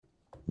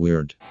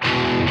Weird.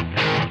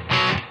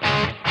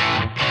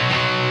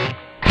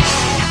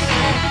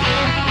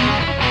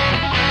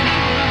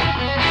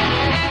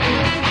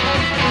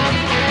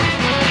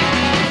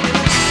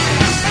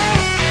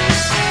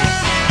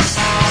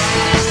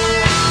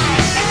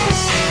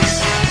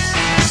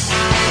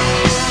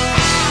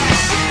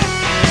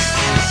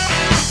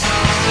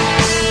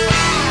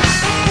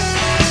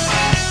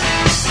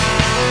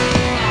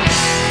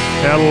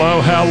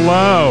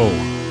 Hello.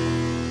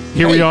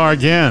 Here we are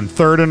again,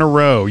 third in a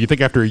row. You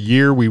think after a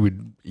year we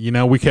would,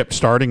 we kept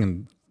starting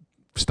and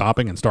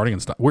stopping and starting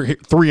and stopping. We're here,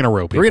 3 in a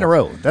row, people. 3 in a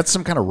row. That's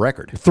some kind of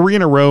record. 3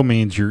 in a row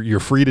means you're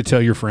free to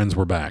tell your friends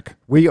we're back.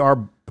 We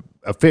are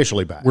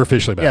officially back. We're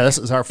officially back. Yeah, this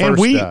is our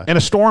first. And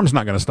a storm's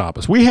not going to stop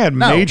us. We had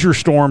major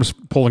storms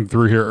pulling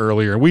through here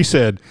earlier, and we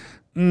said,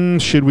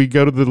 should we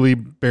go to the Lee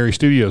Berry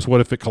Studios?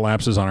 What if it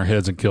collapses on our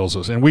heads and kills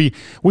us? And we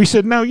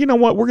said, no, you know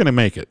what? We're going to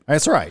make it.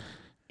 That's right.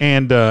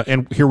 And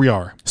here we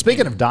are.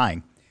 Speaking of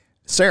dying,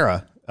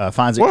 Sarah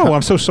finds it. Whoa,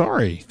 I'm so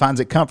sorry. Finds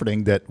it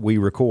comforting that we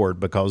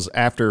record because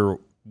after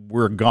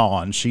we're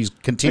gone, she's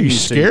continues. You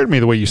scared me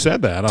the way you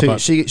said that.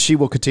 She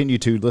will continue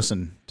to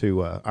listen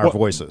to our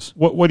voices.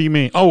 What do you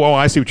mean? Oh,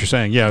 I see what you're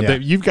saying. Yeah.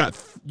 You've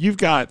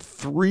got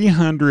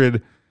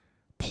 300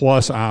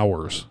 plus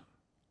hours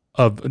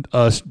of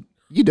us.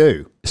 You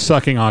do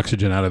sucking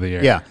oxygen out of the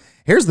air. Yeah.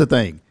 Here's the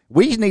thing.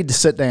 We need to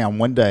sit down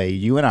one day,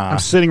 you and I. I'm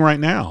sitting right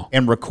now.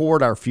 And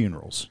record our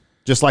funerals,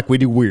 just like we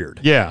do Weird.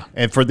 Yeah.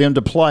 And for them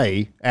to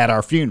play at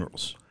our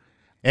funerals.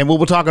 And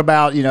we'll talk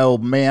about,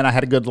 man, I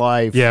had a good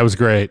life. Yeah, it was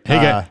great.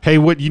 Hey,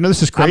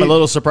 this is crazy. I'm a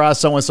little surprised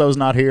so-and-so's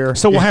not here.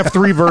 So we'll have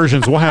 3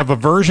 versions. We'll have a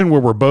version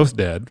where we're both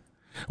dead.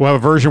 We'll have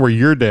a version where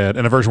you're dead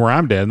and a version where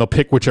I'm dead, and they'll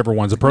pick whichever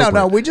one's appropriate.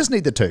 No, we just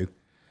need the 2.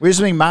 We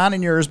just need mine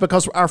and yours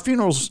because our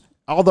funerals,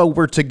 although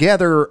we're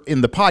together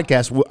in the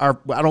podcast,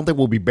 I don't think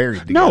we'll be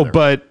buried together. No,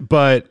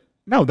 but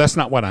no, that's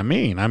not what I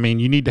mean. I mean,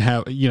 you need to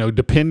have,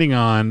 depending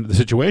on the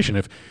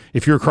situation.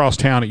 If you're across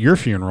town at your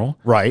funeral,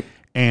 right,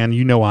 and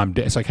I'm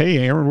dead, it's like, hey,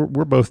 Aaron,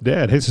 we're both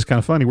dead. Hey, this is kind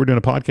of funny. We're doing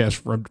a podcast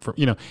from.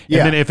 And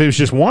then if it was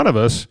just one of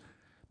us,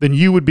 then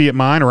you would be at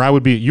mine or I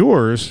would be at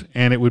yours,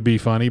 and it would be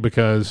funny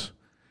because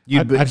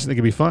I just think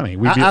it'd be funny.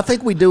 I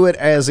think we do it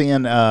as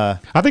in.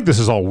 I think this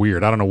is all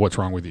weird. I don't know what's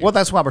wrong with you. Well,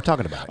 that's why we're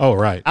talking about it. Oh,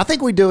 right. I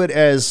think we do it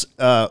as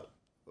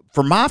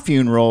for my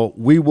funeral.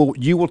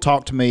 You will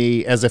talk to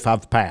me as if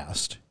I've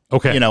passed.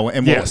 Okay. And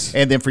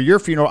and then for your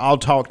funeral, I'll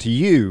talk to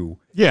you.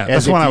 Yeah,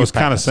 that's what I was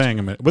kind of saying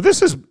a minute. But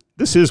this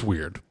is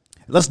weird.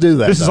 Let's do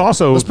that.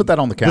 Let's put that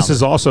on the calendar. This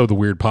is also the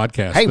Weird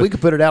Podcast. Hey, we could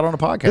put it out on a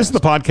podcast. This is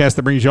the podcast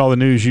that brings you all the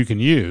news you can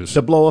use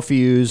to blow a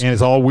fuse, and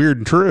it's all weird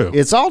and true.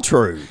 It's all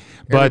true.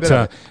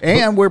 But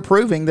we're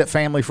proving that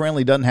family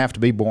friendly doesn't have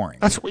to be boring.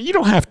 You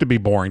don't have to be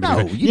boring.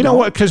 No, you know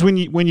what? Because when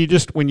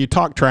you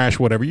talk trash,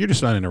 whatever, you're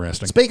just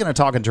uninteresting. Speaking of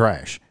talking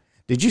trash.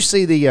 Did you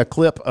see the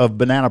clip of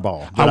Banana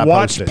Ball? I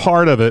watched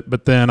part of it,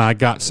 but then I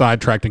got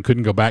sidetracked and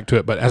couldn't go back to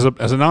it. But as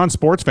a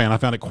non-sports fan, I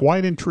found it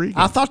quite intriguing.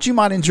 I thought you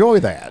might enjoy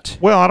that.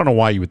 Well, I don't know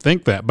why you would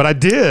think that, but I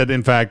did,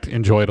 in fact,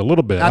 enjoy it a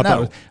little bit. I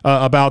know.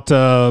 About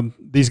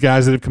these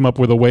guys that have come up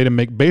with a way to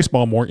make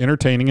baseball more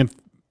entertaining and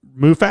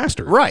move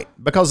faster. Right,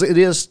 because it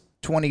is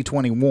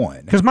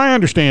 2021. Because my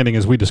understanding,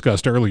 as we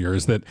discussed earlier,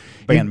 is that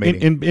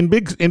in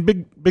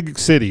big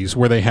cities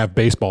where they have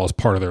baseball as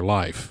part of their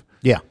life.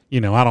 Yeah.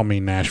 I don't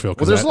mean Nashville.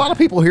 Well, there's a lot of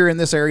people here in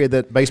this area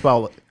that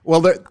baseball,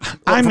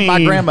 my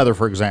grandmother,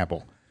 for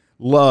example,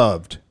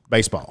 loved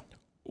baseball.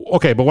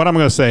 Okay, but what I'm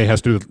going to say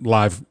has to do with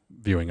live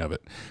viewing of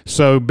it.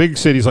 So big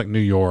cities like New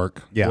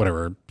York,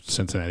 whatever,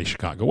 Cincinnati,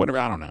 Chicago, whatever,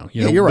 I don't know.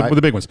 You're right.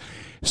 The big ones.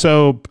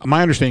 So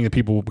my understanding of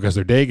people, because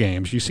they're day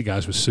games, you see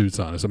guys with suits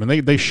on. I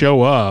mean, they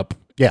show up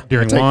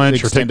during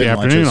lunch or take the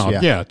afternoon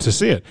off to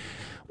see it.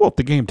 Well, if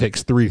the game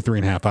takes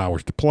 3.5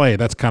 hours to play,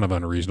 that's kind of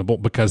unreasonable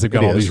because they've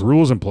got all these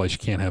rules in place. You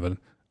can't have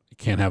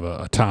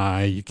a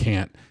tie. You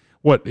can't.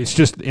 What? It's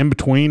just in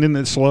between, and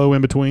it's slow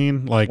in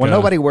between.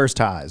 Nobody wears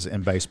ties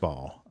in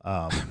baseball.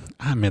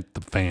 I meant the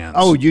fans.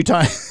 Oh,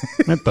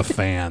 I meant the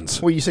fans.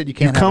 Well, you said you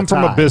can't. You come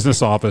from a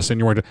business office, and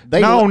you're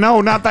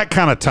no, not that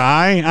kind of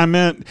tie. I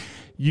meant.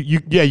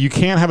 You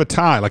can't have a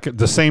tie, like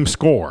the same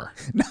score.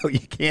 No, you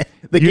can't.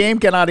 The game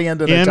cannot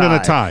end in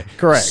a tie.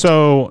 Correct.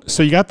 So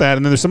you got that,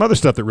 and then there's some other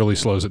stuff that really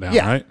slows it down,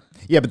 right?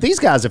 Yeah, but these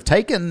guys have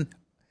taken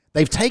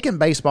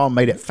baseball and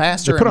made it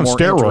faster and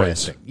more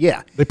interesting.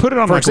 Yeah. They put it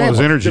on like one of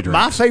those energy drinks.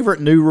 My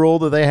favorite new rule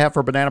that they have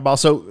for Banana Ball.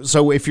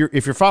 So if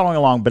you're following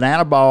along,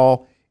 Banana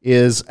Ball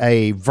is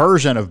a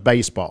version of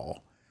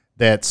baseball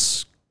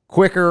that's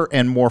quicker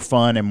and more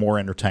fun and more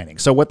entertaining.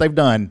 So what they've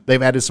done,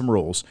 they've added some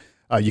rules.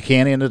 You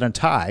can't end it in a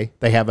tie.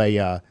 They have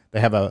a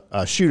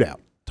shootout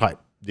type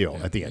deal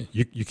at the end.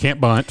 You can't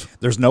bunt.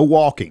 There's no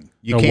walking.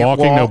 You can't walk.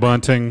 No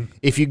bunting.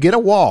 If you get a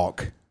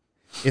walk,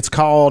 it's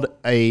called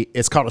a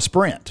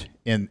sprint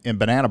in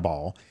Banana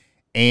Ball,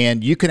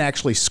 and you can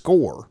actually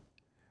score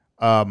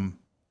on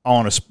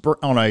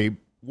a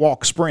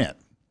walk sprint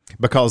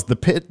because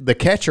the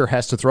catcher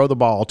has to throw the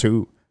ball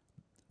to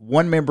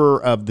one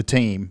member of the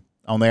team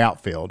on the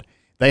outfield.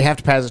 They have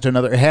to pass it to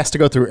another. It has to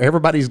go through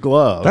everybody's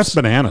gloves. That's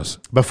bananas.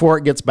 Before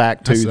it gets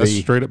back to that's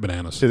straight up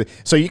bananas.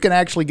 So you can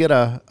actually get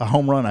a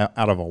home run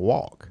out of a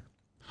walk.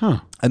 Huh.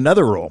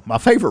 Another rule, my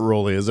favorite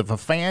rule is if a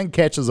fan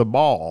catches a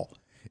ball,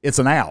 it's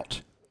an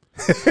out.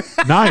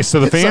 Nice. So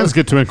the fans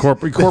get to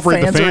incorporate the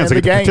fans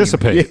that get to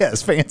participate.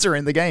 Yes, fans are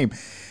in the game.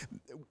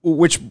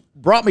 Which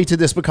brought me to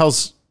this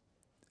because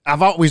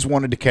I've always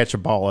wanted to catch a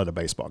ball at a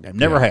baseball game.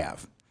 Never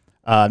have.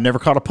 Never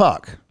caught a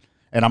puck.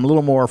 And I'm a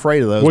little more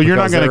afraid of those. Well, you're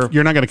not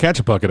gonna catch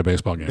a puck at a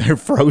baseball game. They're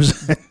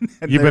frozen.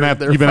 You've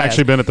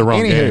actually been at the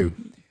wrong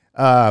game.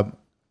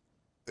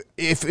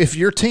 If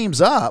your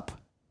team's up,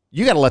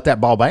 you got to let that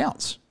ball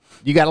bounce.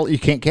 You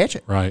can't catch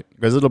it, right?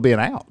 Because it'll be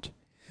an out.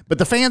 But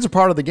the fans are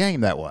part of the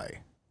game that way,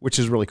 which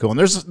is really cool. And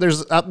there's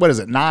what is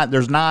it?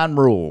 There's 9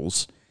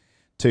 rules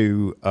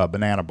to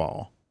banana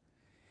ball.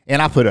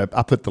 And I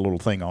put the little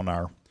thing on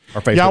our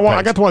Facebook page.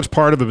 I got to watch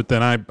part of it, but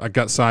then I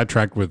got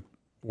sidetracked with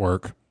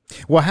work.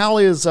 Well,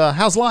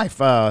 how's life?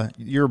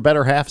 Your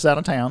better half's out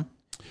of town.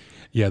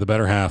 Yeah, the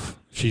better half.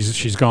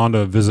 She's gone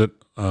to visit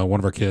one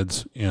of our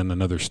kids in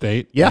another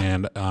state. Yeah,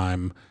 and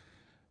I'm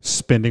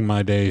spending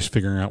my days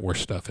figuring out where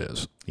stuff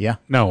is. Yeah.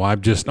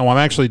 I'm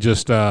actually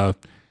just. I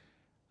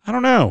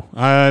don't know.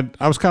 I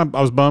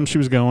was bummed she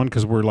was going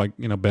because we're like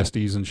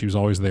besties and she was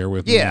always there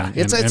with me. Yeah,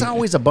 it's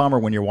always a bummer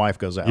when your wife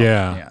goes out.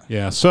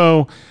 Yeah.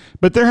 So,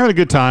 but they're having a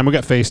good time. We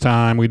got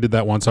FaceTime. We did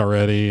that once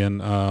already,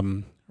 and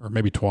or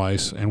maybe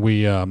twice, and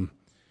we,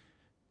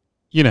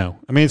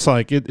 it's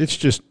like it's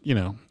just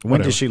When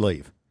whatever. did she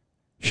leave?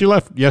 She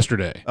left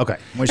yesterday. Okay,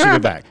 when she get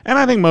back? And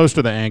I think most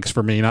of the angst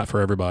for me, not for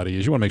everybody,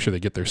 is you want to make sure they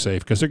get there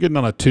safe because they're getting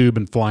on a tube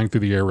and flying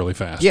through the air really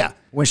fast. Yeah,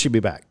 when she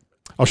be back?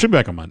 Oh, she'll be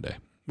back on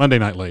Monday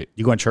night late.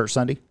 You going to church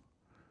Sunday?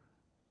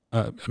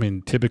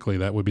 Typically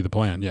that would be the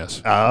plan.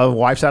 Yes.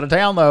 Wife's out of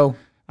town though.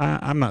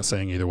 I'm not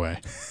saying either way.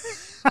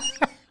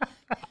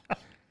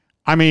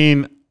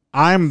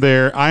 I'm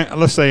there.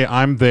 Let's say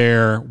I'm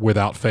there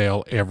without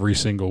fail every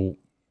single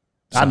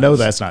Sunday. I know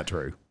that's not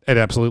true. It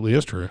absolutely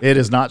is true. It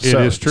is not. It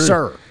is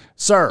true.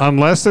 Sir.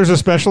 Unless there's a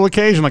special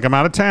occasion, like I'm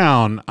out of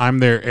town, I'm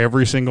there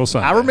every single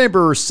Sunday. I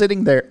remember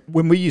sitting there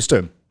when we used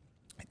to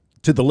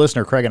the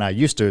listener, Craig and I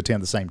used to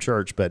attend the same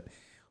church, but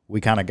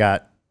we kind of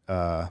got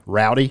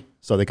rowdy,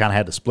 so they kind of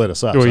had to split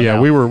us up. Oh, so yeah,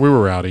 now, we were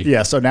rowdy.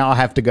 Yeah, so now I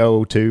have to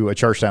go to a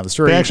church down the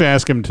street. They actually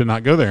asked him to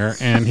not go there,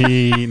 and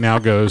he now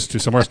goes to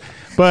somewhere else.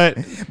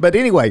 But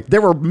anyway,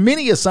 there were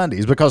many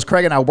Sundays because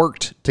Craig and I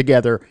worked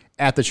together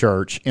at the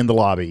church in the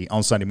lobby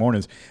on Sunday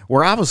mornings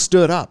where I was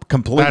stood up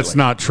completely. That's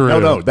not true.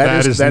 No,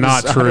 that is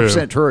not true.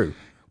 100% true.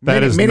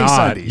 That is many not.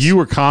 Sundays. You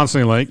were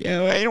constantly like,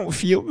 I don't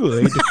feel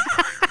good.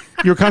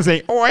 You were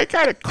constantly, I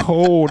got a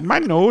cold. My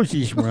nose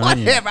is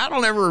running. I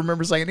don't ever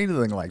remember saying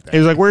anything like that. He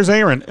was like, where's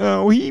Aaron?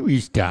 Oh, he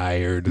was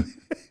tired.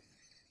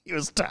 He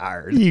was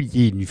tired. He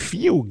didn't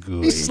feel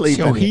good. He's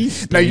sleeping.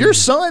 Now, your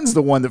son's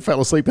the one that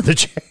fell asleep in the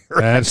chair.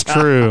 That's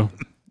true.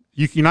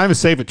 You're not even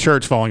safe at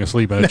church falling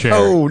asleep in a chair.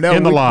 No.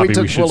 In the lobby, we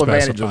took should full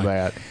advantage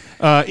specify. of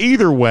that.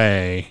 Either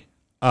way,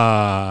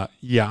 I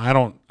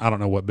don't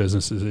know what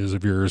business it is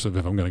of yours if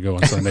I'm going to go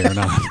on Sunday or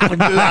not.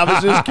 I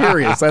was just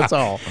curious. That's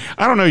all.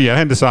 I don't know yet. I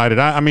hadn't decided.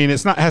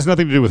 Has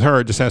nothing to do with her.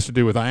 It just has to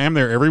do with I am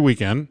there every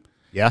weekend.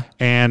 Yeah.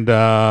 And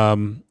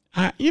I'm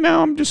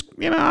just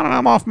I don't know.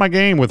 I'm off my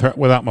game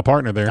without my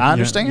partner there. I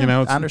understand.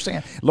 I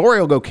understand. Lori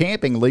will go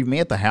camping, leave me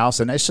at the house,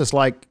 and it's just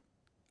like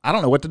I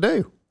don't know what to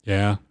do.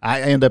 Yeah.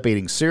 I end up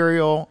eating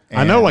cereal.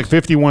 I know, like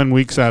 51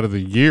 weeks out of the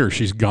year,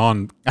 she's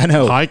gone. I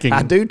know. Hiking.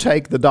 I do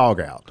take the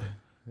dog out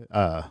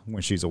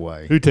when she's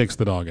away. Who takes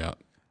the dog out?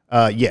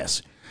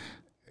 Yes,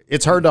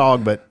 it's her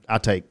dog, but I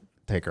take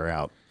her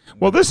out.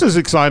 Well, this is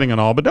exciting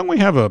and all, but don't we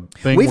have a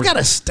thing? We've got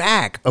a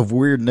stack of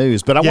weird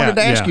news, but I wanted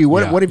to ask you,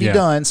 what have you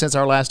done since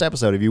our last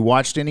episode? Have you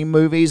watched any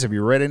movies? Have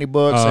you read any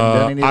books? Have you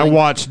done anything? I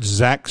watched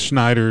Zack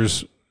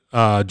Snyder's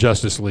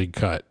Justice League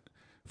cut,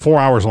 4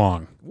 hours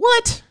long.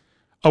 What?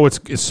 Oh,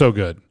 it's so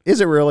good. Is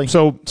it really?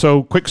 So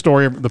quick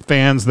story of the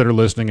fans that are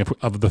listening,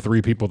 of the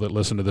 3 people that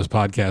listen to this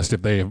podcast,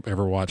 if they have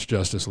ever watched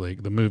Justice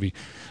League, the movie.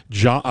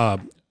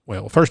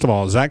 Well, first of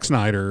all, Zack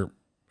Snyder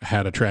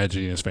had a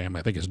tragedy in his family.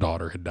 I think his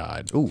daughter had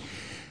died. Ooh.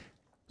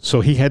 So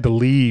he had to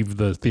leave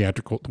the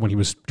theatrical when he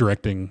was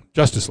directing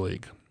Justice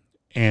League.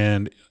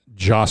 And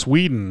Joss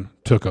Whedon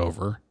took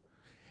over.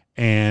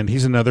 And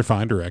he's another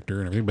fine director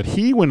and everything. But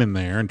he went in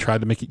there and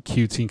tried to make it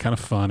cutesy and kind of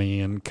funny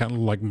and kind of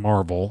like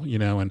Marvel,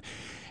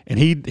 and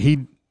he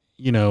did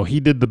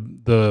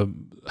the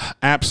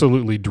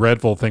absolutely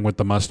dreadful thing with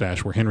the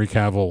mustache where Henry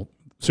Cavill,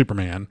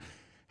 Superman,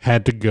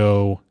 had to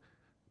go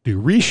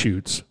do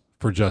reshoots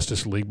for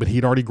Justice League, but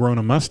he'd already grown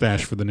a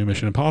mustache for the new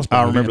Mission Impossible.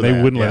 I remember They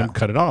that. wouldn't let him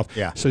cut it off.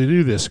 Yeah. So they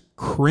do this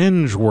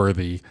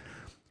cringe-worthy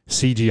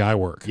CGI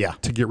work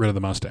to get rid of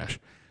the mustache.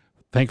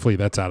 Thankfully,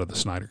 that's out of the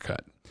Snyder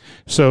cut.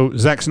 So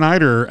Zack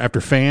Snyder,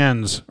 after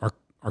fans are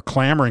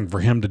clamoring for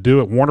him to do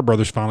it, Warner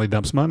Brothers finally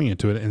dumps money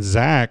into it, and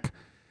Zack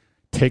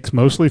takes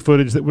mostly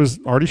footage that was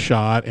already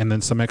shot and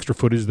then some extra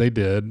footage they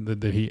did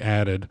that he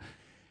added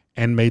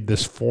and made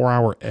this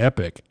 4-hour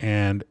epic.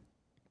 And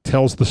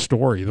tells the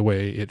story the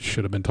way it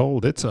should have been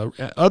told. It's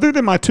other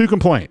than my two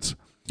complaints.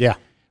 Yeah.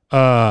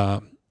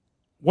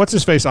 What's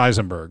his face?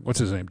 Eisenberg. What's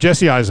his name?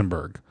 Jesse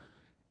Eisenberg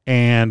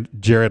and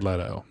Jared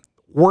Leto.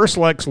 Worst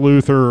Lex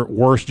Luthor,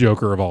 worst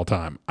Joker of all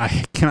time.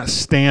 I cannot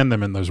stand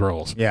them in those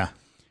roles. Yeah.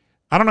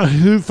 I don't know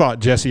who thought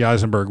Jesse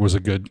Eisenberg was a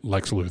good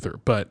Lex Luthor,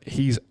 but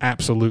he's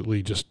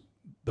absolutely just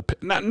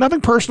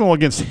nothing personal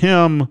against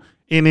him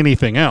in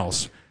anything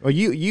else. Well,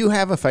 you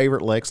have a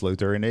favorite Lex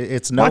Luthor, and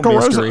it's no Michael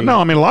mystery. No,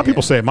 I mean, a lot of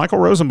people say it. Michael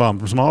Rosenbaum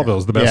from Smallville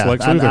is the best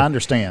Lex Luthor. I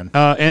understand.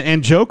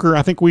 And Joker,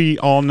 I think we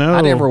all know.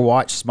 I never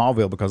watched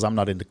Smallville because I'm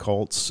not into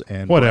cults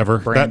and whatever.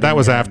 That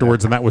was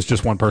afterwards, and that was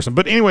just one person.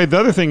 But anyway, the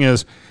other thing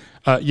is,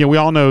 we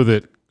all know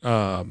that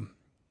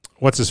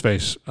what's his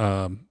face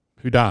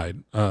who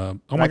died. Oh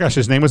my gosh,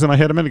 his name was in my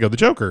head a minute ago. The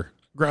Joker.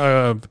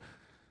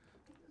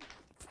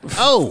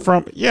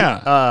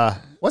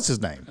 What's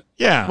his name?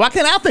 Yeah. Why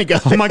can't I think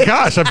of it? Oh my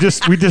gosh,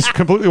 we just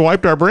completely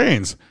wiped our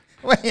brains.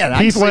 Well,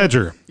 yeah, Heath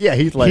Ledger. Yeah,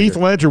 Heath Ledger. Heath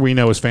Ledger we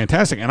know is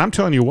fantastic. And I'm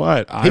telling you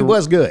what. He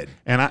was good.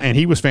 And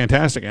he was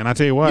fantastic. And I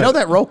tell you what. You know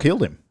that role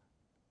killed him.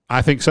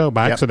 I think so,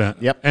 by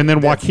accident. Yep. And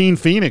then Joaquin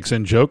Phoenix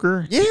in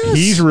Joker. Yes.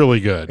 He's really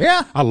good.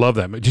 Yeah. I love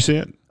that. Did you see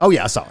it? Oh,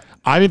 yeah, I saw it.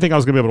 I didn't think I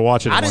was going to be able to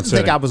watch it. I didn't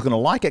think I was going to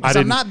like it because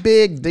I'm not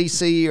big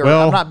DC or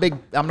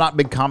I'm not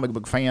big comic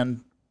book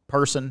fan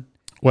person.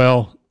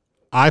 Well,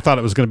 I thought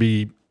it was going to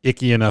be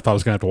icky enough I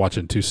was going to have to watch it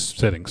in 2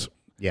 sittings.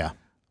 Yeah.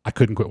 I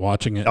couldn't quit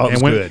watching it. Oh, it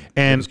was good.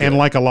 And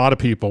like a lot of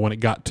people, when it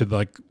got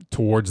to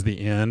towards the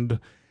end,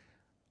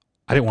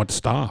 I didn't want to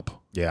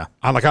stop. Yeah.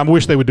 I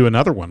wish they would do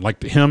another one.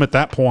 Like him at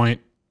that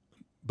point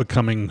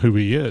becoming who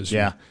he is.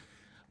 Yeah.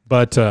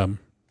 But it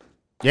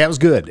was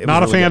good.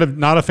 Not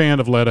a fan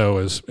of Leto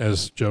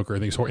as Joker. I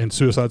think and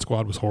Suicide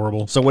Squad was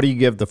horrible. So what do you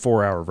give the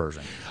 4-hour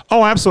version?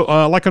 Oh, absolutely.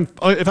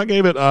 If I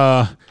gave it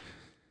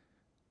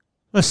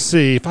let's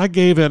see, if I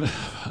gave it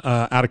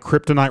out of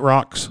Kryptonite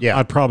Rocks,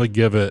 I'd probably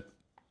give it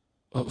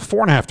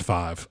 4.5 to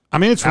 5. I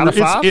mean, it's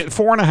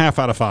 4.5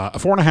 out of 5,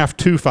 4.5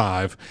 to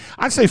 5.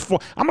 I'd say 4.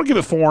 I'm gonna give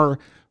it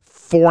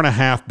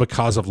 4.5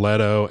 because of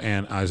Leto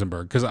and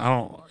Eisenberg. Because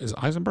is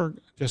Eisenberg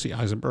Jesse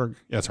Eisenberg?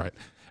 Yeah, that's right,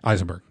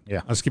 Eisenberg.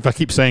 Yeah. If I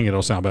keep saying it,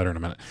 it'll sound better in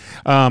a minute.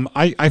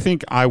 I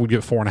think I would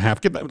give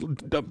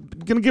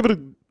 4.5. Gonna give it a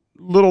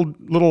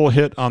little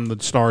hit on the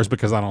stars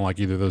because I don't like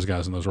either of those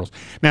guys in those roles.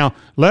 Now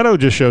Leto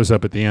just shows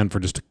up at the end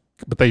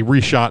but they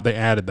they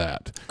added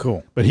that.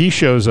 Cool. But he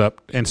shows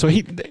up, and so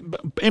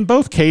in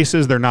both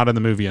cases they're not in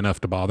the movie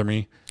enough to bother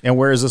me. And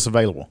where is this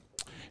available?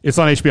 It's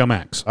on HBO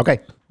Max.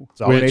 Okay.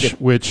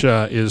 Which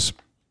is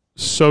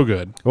so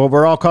good. Well,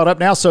 we're all caught up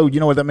now, so you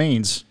know what that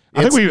means.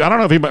 I don't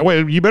know if anybody.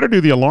 Wait, you better do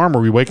the alarm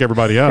or we wake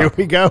everybody up. Here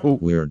we go.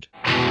 Weird.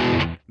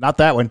 Not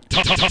that one.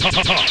 Top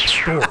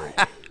story.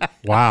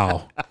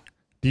 Wow.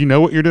 Do you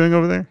know what you're doing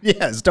over there?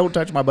 Yes, don't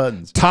touch my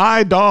buttons.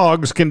 Thai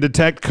dogs can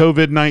detect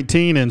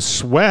COVID-19 in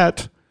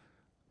sweat,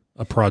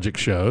 a project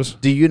shows.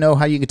 Do you know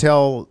how you can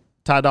tell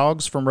Thai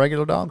dogs from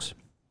regular dogs?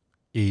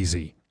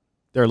 Easy.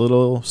 They're a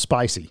little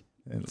spicy,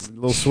 a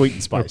little sweet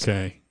and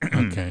spicy.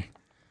 Okay.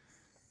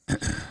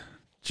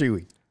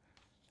 Chewy.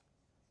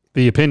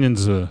 The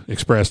opinions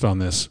expressed on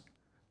this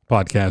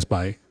podcast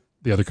by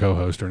the other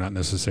co-host are not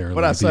necessarily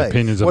the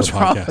opinions of the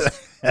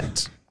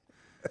podcast.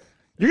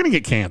 You're going to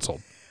get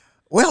canceled.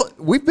 Well,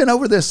 we've been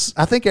over this,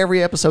 I think,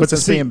 every episode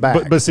since being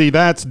back. But see,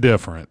 that's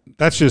different.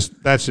 That's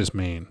just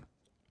mean.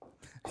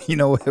 You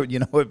know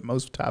what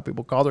most Thai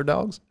people call their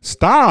dogs?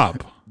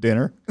 Stop.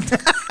 Dinner.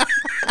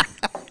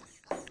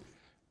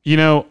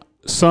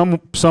 Some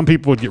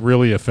people would get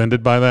really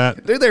offended by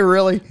that. Do they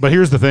really? But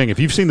here's the thing: if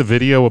you've seen the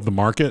video of the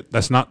market,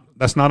 that's not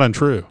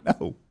untrue.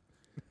 No.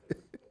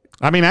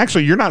 I mean,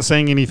 actually, you're not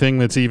saying anything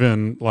that's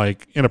even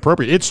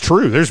inappropriate. It's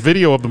true. There's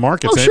video of the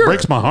markets. Sure. It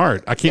breaks my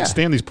heart. I can't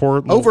stand these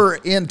poor over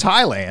in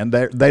Thailand.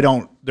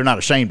 They're not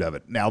ashamed of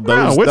it. Now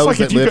those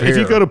if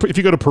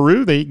you go to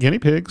Peru, they eat guinea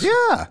pigs.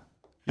 Yeah.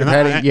 You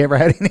ever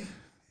had any?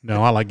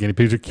 No, I like guinea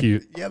pigs. They're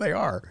cute. Yeah, they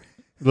are.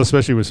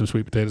 Especially with some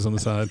sweet potatoes on the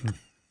side.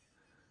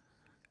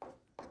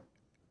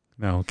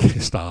 No, okay,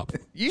 stop.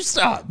 You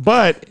stop.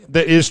 But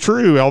that is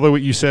true. Although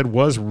what you said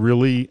was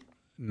really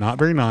not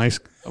very nice.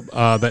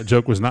 That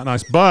joke was not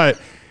nice. But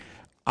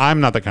I'm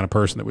not that kind of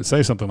person that would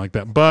say something like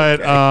that.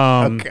 But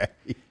okay.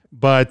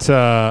 But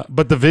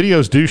the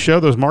videos do show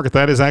those markets.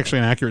 That is actually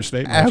an accurate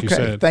statement. What you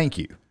said. Thank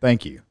you.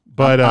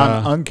 But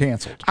I'm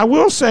uncanceled. I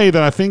will say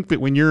that I think that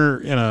when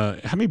you're in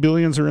how many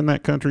billions are in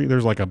that country?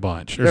 There's like a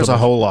bunch. There's a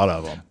whole lot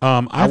of them.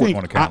 I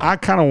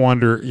kind of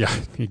wonder. Yeah,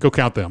 you go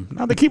count them.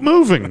 Now they keep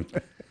moving.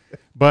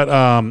 But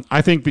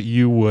I think that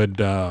you would.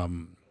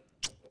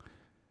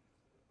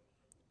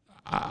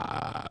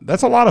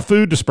 That's a lot of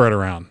food to spread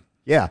around.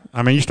 Yeah.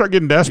 I mean, you start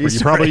getting desperate. You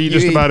probably eat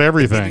just about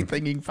everything.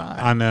 Anything you can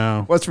find. I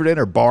know. What's for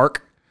dinner?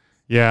 Bark.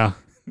 Yeah.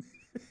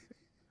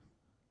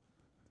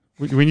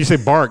 When you say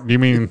bark, do you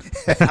mean?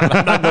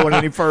 I'm not going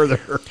any further.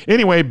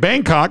 Anyway,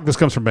 Bangkok. This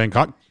comes from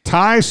Bangkok.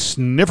 Thai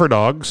sniffer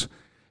dogs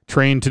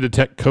trained to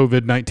detect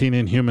COVID-19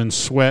 in human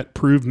sweat,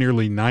 proved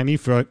nearly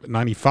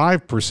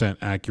 95%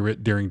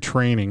 accurate during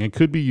training and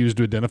could be used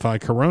to identify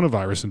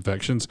coronavirus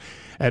infections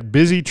at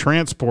busy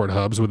transport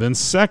hubs within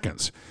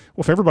seconds.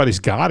 Well, if everybody's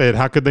got it,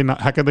 how could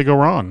they go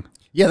wrong?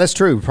 Yeah, that's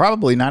true.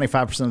 Probably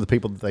 95% of the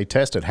people that they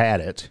tested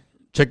had it.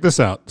 Check this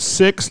out.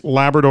 6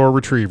 Labrador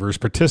retrievers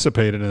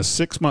participated in a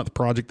 6-month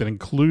project that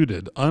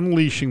included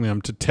unleashing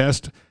them to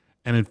test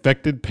an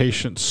infected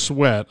patient's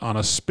sweat on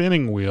a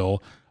spinning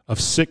wheel of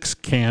 6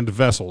 canned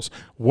vessels.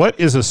 What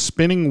is a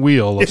spinning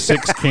wheel of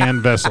 6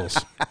 canned vessels?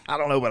 I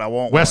don't know, but I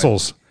want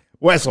Wessels.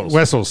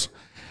 Wessels.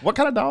 What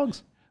kind of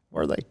dogs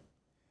were they?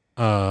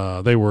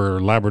 They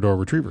were Labrador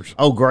retrievers.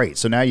 Oh, great.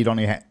 So now you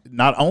don't even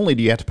not only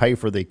do you have to pay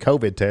for the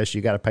COVID test,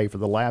 you got to pay for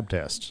the lab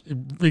tests.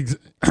 You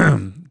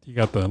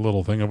got the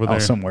little thing over there? Oh,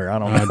 somewhere. I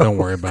don't know. Don't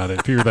worry about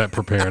it. If you're that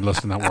prepared,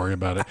 let's not worry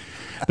about it.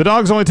 The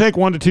dogs only take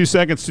 1 to 2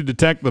 seconds to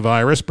detect the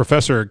virus.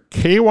 Professor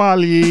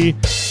Kewali,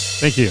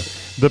 thank you.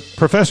 The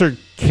Professor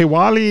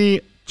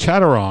Kewali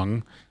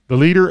Chattarong, the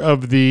leader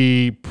of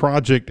the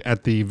project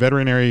at the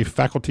Veterinary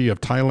Faculty of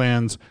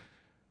Thailand's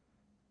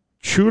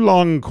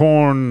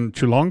Chulalongkorn.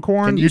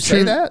 Can you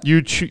say that?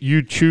 You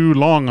chew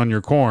long on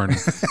your corn.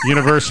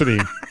 University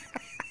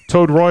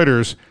told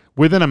Reuters,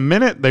 within a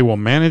minute they will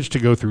manage to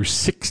go through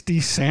 60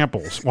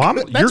 samples. Well,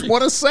 that's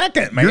what a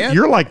second, man.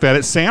 You're like that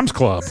at Sam's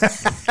Club.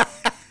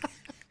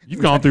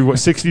 You've gone through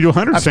 60 to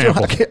 100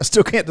 samples. I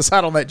still can't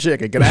decide on that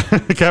chicken. Can I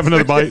have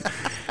another bite?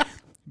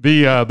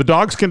 The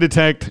dogs can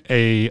detect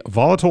a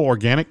volatile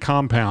organic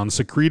compound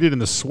secreted in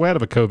the sweat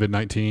of a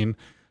COVID-19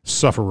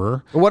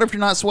 sufferer. Well, what if you're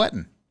not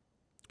sweating?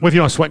 What if you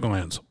don't have sweat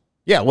glands?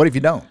 Yeah, what if you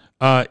don't?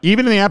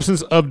 Even in the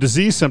absence of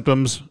disease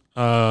symptoms,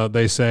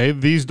 they say,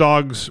 these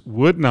dogs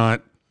would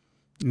not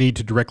need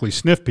to directly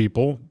sniff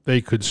people. They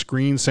could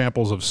screen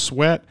samples of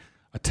sweat,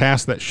 a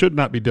task that should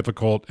not be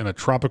difficult in a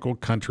tropical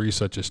country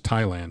such as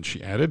Thailand,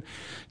 she added.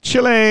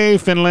 Chile,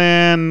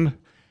 Finland,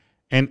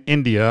 and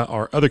India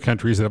are other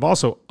countries that have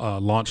also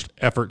launched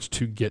efforts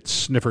to get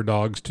sniffer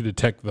dogs to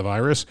detect the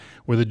virus,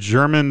 with a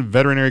German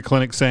veterinary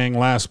clinic saying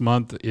last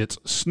month its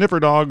sniffer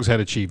dogs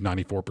had achieved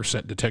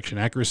 94% detection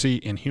accuracy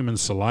in human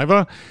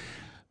saliva.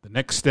 The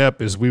next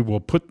step is we will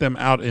put them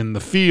out in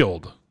the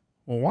field.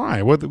 Well,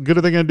 why? What good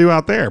are they going to do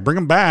out there? Bring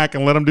them back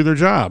and let them do their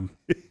job.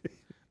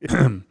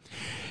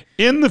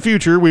 In the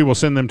future, we will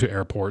send them to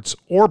airports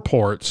or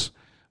ports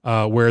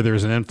where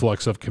there's an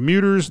influx of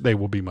commuters. They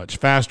will be much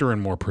faster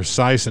and more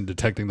precise in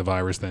detecting the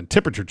virus than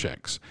temperature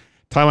checks.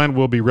 Thailand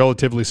will be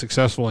relatively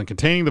successful in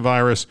containing the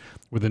virus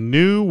with a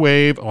new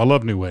wave. Oh, I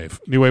love New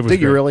Wave. New Wave was great.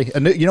 Do you really?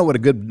 You know what a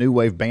good new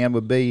wave band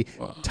would be?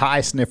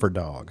 Thai Sniffer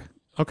Dog.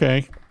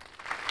 Okay.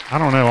 I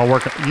don't know.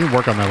 You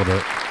work on that a little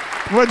bit.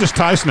 Well, just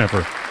Thai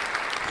Sniffer.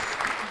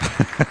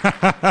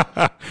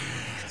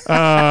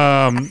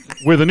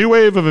 With a new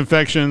wave of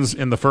infections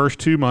in the first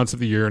 2 months of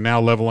the year now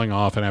leveling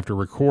off, and after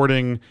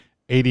recording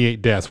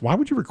 88 deaths. Why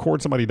would you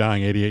record somebody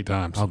dying 88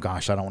 times? Oh,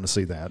 gosh, I don't want to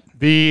see that.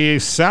 The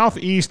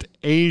Southeast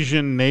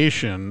Asian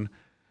nation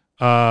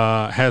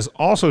has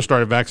also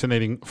started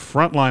vaccinating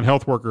frontline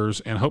health workers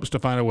and hopes to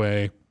find a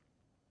way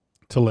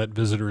to let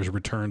visitors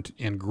return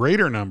in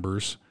greater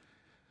numbers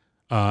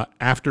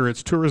after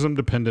its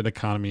tourism-dependent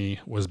economy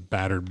was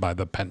battered by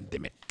the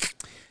pandemic.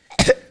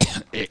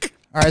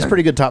 All right, that's a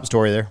pretty good top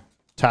story there.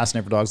 Thai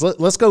sniffer dogs.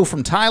 Let's go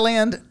from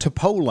Thailand to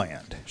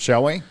Poland,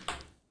 shall we?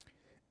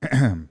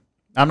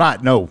 I'm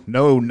not. No.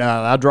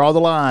 I draw the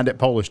line at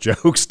Polish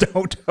jokes.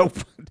 Don't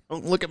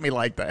look at me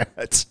like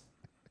that.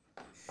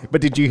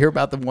 But did you hear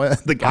about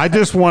the guy? I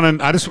just want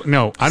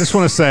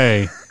to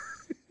say,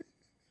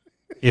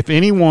 if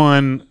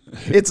anyone,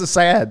 it's a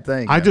sad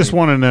thing. I just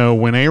want to know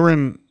when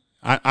Aaron.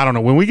 I don't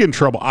know, when we get in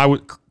trouble.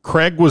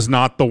 Craig was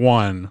not the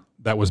one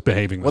that was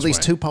behaving. Well, these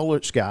two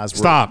Polish guys.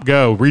 Stop.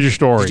 Go read your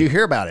story. Did you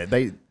hear about it?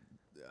 They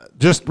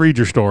just read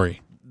your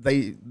story.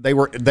 They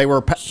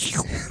were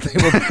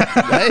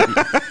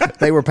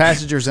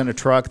passengers in a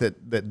truck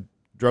that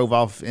drove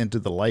off into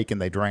the lake,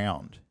 and they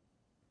drowned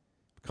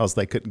because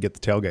they couldn't get the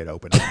tailgate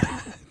open.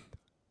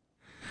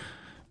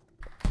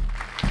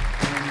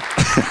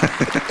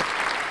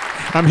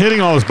 I'm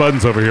hitting all his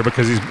buttons over here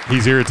because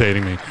he's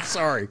irritating me.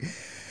 Sorry.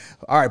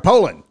 All right,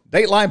 Poland.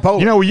 Dateline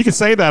Poland. You know, you can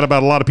say that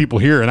about a lot of people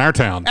here in our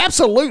town.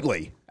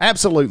 Absolutely.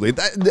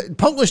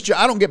 Polish.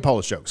 I don't get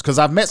Polish jokes because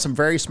I've met some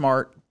very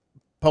smart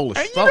Polish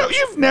folks.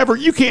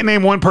 You can't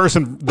name one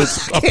person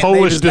that's a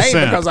Polish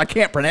descent because I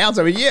can't pronounce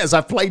it. I mean, yes,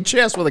 I've played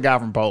chess with a guy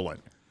from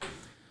Poland.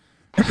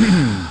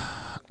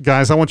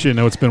 Guys, I want you to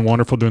know it's been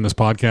wonderful doing this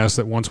podcast.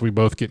 That once we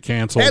both get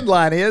canceled,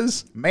 headline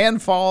is man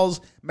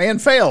fails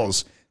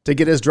to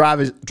get his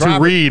driver to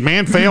read.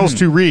 Man fails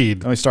to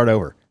read. Let me start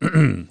over.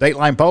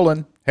 Dateline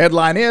Poland.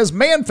 Headline is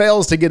man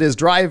fails to get his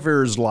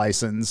driver's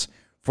license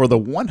for the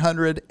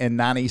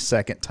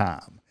 192nd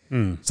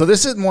time. So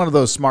this isn't one of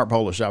those smart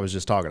Polish I was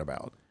just talking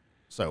about.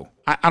 So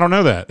I don't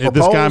know that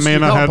this guy may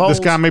not have. This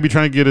guy may be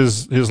trying to get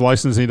his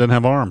license and he doesn't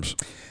have arms.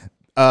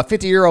 A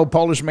 50-year-old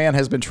Polish man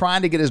has been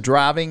trying to get his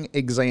driving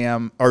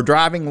exam or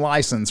driving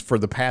license for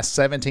the past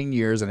 17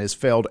 years and has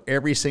failed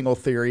every single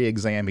theory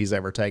exam he's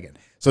ever taken.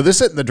 So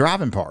this isn't the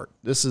driving part.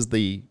 This is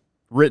the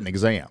written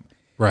exam.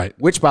 Right.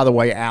 Which, by the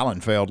way,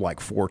 Alan failed like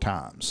 4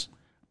 times.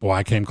 Boy,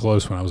 I came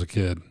close when I was a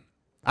kid.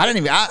 I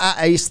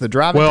aced the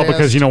driving test. Well,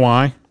 because you know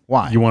why?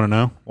 Why? You want to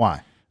know?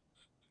 Why?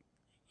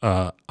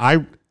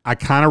 I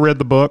kind of read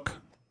the book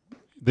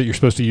that you're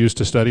supposed to use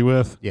to study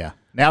with. Yeah.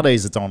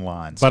 Nowadays it's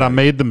online. But I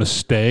made the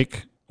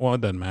mistake. Well,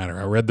 it doesn't matter.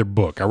 I read their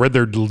book. I read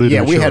their literature.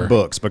 Yeah, we had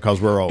books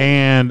because we're old.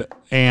 And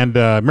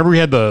remember we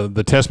had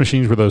the test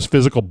machines with those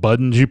physical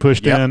buttons you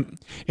pushed in?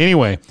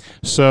 Anyway,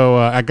 so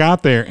I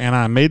got there and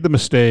I made the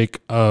mistake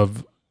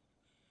of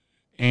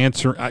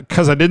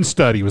because I didn't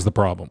study was the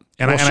problem.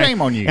 And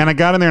shame on you. And I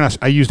got in there and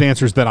I used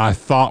answers that I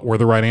thought were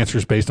the right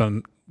answers based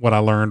on what I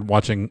learned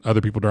watching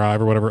other people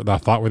drive or whatever that I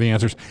thought were the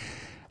answers.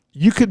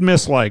 You could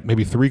miss like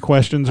maybe 3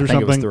 questions or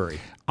something. It was 3.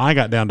 I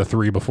got down to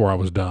 3 before I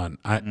was done.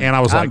 And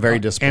I was I'm very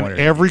disappointed.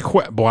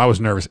 And I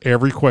was nervous.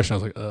 Every question, I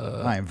was like,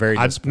 I am very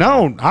disappointed.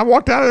 No, I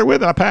walked out of there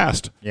with it. I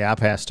passed. Yeah, I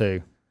passed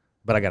too.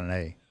 But I got an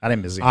A. I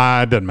didn't miss it.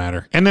 It doesn't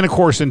matter. And then, of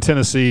course, in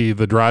Tennessee,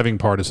 the driving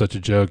part is such a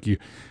joke. You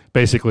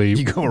basically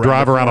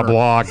drive around a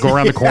block, go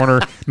around the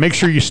corner, make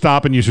sure you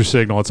stop and use your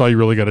signal. That's all you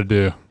really got to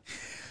do.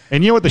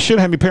 And you know what? They should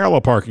have me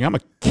parallel parking. I'm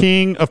a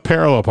king of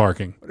parallel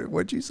parking.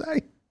 What'd you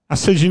say? I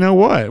said, you know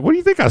what? What do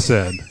you think I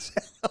said?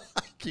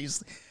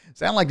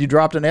 Sound like you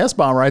dropped an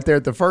S-bomb right there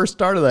at the first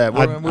start of that.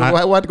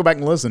 We'll have to go back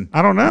and listen.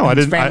 I don't know.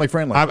 It's family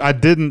friendly. I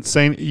didn't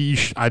say.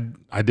 I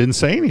didn't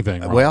say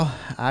anything wrong. Well,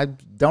 I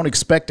don't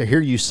expect to hear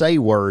you say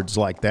words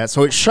like that,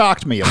 so it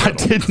shocked me a little. I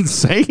didn't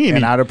say anything,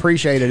 and I'd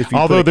appreciate it if you.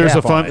 Although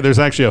there's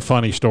actually a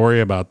funny story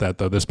about that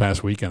though. This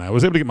past weekend, I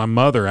was able to get my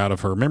mother out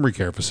of her memory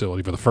care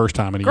facility for the first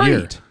time in a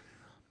year,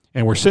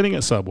 and we're sitting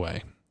at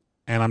Subway,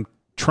 and I'm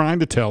trying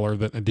to tell her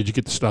that did you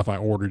get the stuff I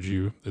ordered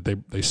you that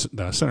I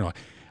sent her. Like,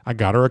 I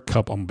got her a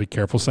couple. I'm gonna be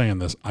careful saying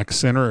this. I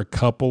sent her a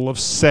couple of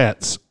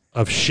sets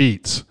of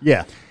sheets.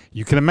 Yeah,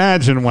 you can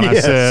imagine when I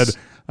said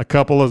a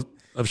couple of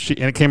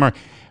sheets, and it came out.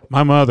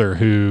 My mother,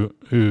 who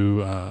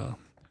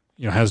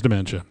has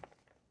dementia,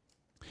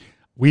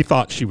 we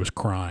thought she was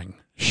crying.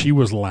 She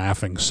was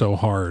laughing so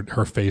hard,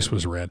 her face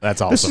was red.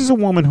 That's awesome. This is a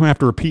woman who have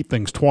to repeat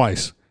things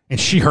twice, and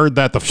she heard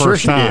that the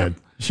first time.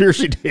 Sure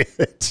she did.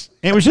 And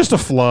it was just a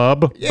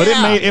flub, but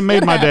it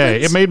made my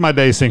day. It made my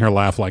day seeing her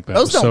laugh like that.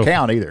 Those don't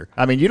count either.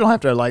 I mean, you don't have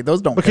to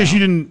those don't because count. you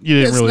didn't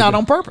it's really. It's not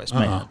on purpose,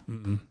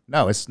 man.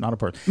 No, it's not on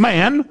purpose.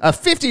 Man, a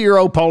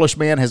 50-year-old Polish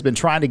man has been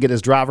trying to get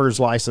his driver's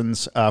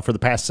license for the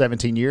past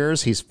 17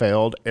 years. He's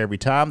failed every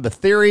time. The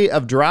theory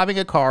of driving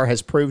a car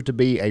has proved to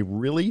be a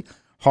really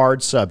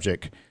hard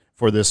subject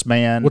for this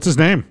man. What's his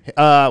name?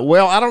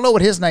 Well, I don't know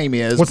what his name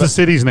is. What's the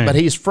city's name? But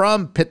he's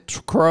from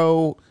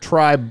Petro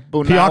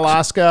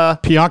Tribunalska.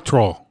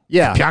 Piotr.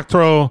 Yeah.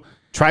 Piotr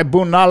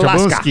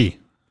Tribunalska.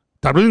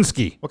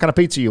 Tabunsky. What kind of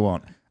pizza you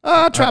want?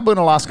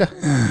 Tribunalska.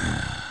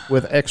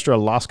 With extra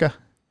laska.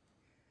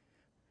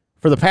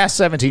 For the past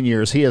 17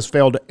 years, he has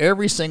failed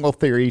every single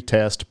theory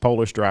test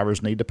Polish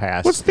drivers need to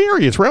pass. What's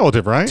theory? It's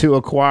relative, right? To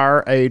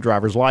acquire a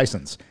driver's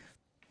license.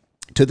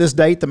 To this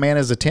date, the man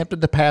has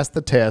attempted to pass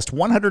the test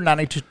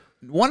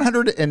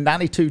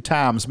 192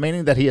 times,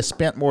 meaning that he has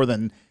spent more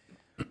than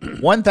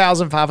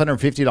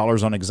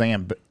 $1,550 on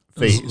exam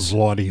fees.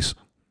 Zlotys.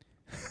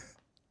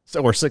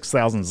 Or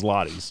 6,000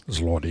 zlotys.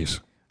 Zlotys.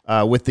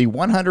 With the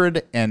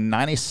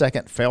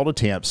 192nd failed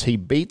attempts, he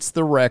beats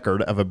the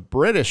record of a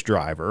British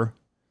driver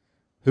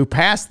who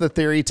passed the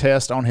theory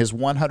test on his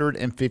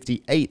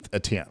 158th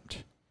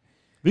attempt.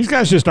 These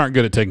guys just aren't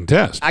good at taking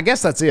tests. I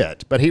guess that's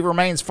it. But he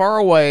remains far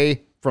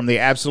away from the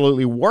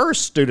absolutely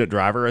worst student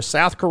driver, a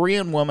South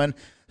Korean woman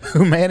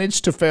who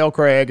managed to fail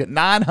Craig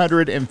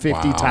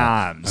 950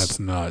 times. That's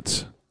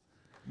nuts.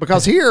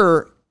 Because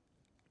here,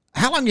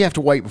 how long do you have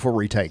to wait before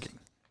retaking?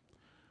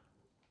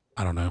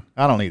 I don't know.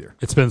 I don't either.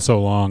 It's been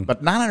so long.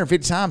 But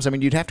 950 times, I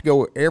mean, you'd have to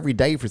go every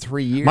day for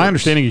 3 years. My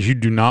understanding is you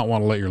do not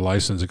want to let your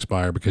license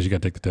expire because you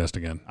got to take the test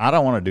again. I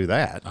don't want to do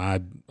that. I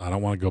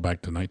don't want to go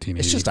back to 1980.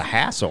 It's just a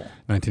hassle.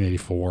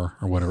 1984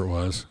 or whatever it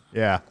was.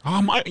 Yeah.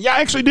 I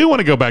actually do want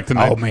to go back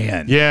to. Oh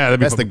man. Yeah,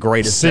 that's the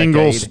greatest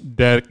single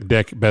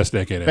decade. Best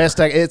decade ever. Best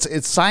decade.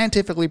 It's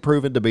scientifically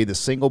proven to be the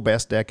single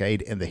best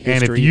decade in the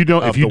history. And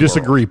if you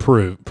disagree,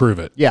 prove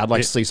it. Yeah, I'd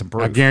like to see some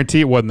proof. I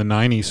guarantee it wasn't the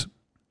 90s.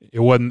 It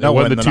wasn't. It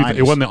wasn't the 90s.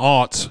 It wasn't the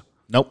aughts.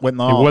 Nope, wasn't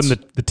the aughts. It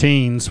wasn't the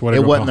teens.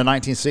 Whatever. It wasn't the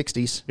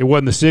 1960s. It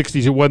wasn't the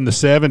 60s. It wasn't the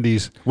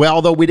 70s. Well,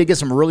 although we did get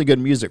some really good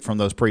music from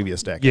those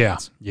previous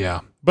decades.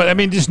 Yeah. But I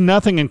mean, just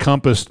nothing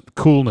encompassed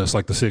coolness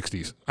like the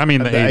 60s. I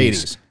mean, the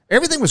 80s.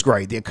 Everything was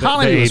great. The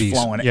economy was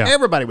flowing. Yeah.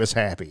 Everybody was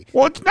happy.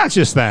 Well, it's not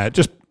just that.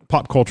 Just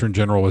pop culture in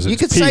general was. You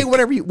could say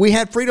whatever. We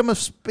had freedom of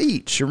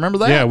speech. You remember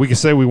that? Yeah, we could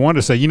say we wanted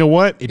to say. You know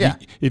what?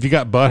 If you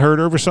got butthurt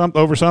over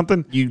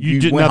something, you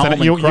did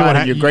nothing. You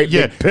cried your great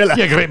big pillow.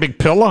 Yeah, great big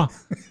pillow.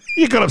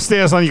 You got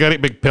upstairs on. You got a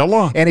big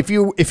pillow. And if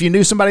you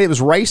knew somebody that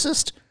was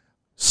racist,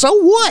 so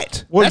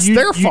what? Well, that's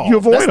their fault. You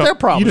avoid that's them. their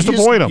problem. You just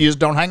avoid them. You just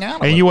don't hang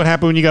out. And you know what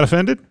happened when you got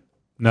offended?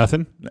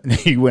 Nothing.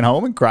 You went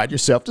home and cried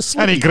yourself to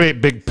sleep. And a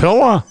great big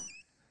pillow.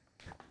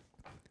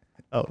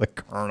 Oh, the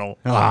Colonel.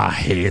 Oh, I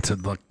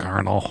hated the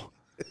Colonel.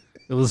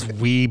 Those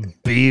wee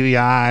beady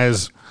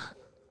eyes.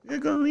 You're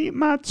going to eat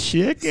my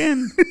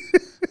chicken.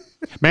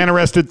 Man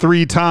arrested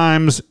 3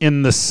 times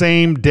in the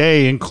same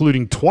day,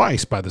 including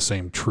twice by the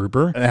same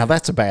trooper. Now,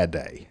 that's a bad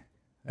day.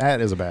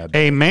 That is a bad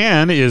day. A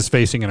man is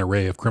facing an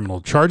array of criminal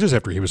charges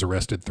after he was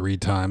arrested 3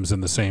 times in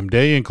the same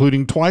day,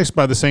 including twice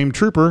by the same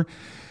trooper.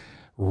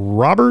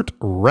 Robert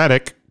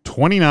Raddick,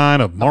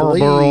 29, of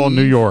Marlboro,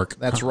 New York.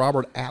 That's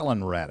Robert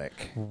Allen Raddick.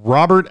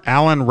 Robert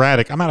Allen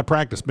Raddick. I'm out of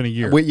practice. It's been a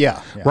year.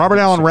 Yeah. Robert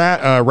Allen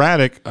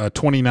Raddick,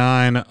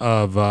 29,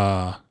 of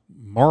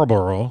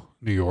Marlboro,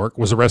 New York,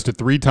 was arrested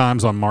 3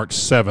 times on March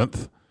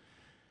 7th.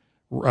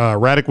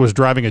 Raddick was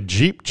driving a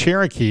Jeep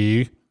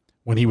Cherokee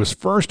when he was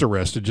first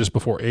arrested just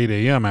before 8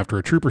 a.m. after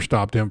a trooper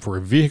stopped him for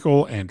a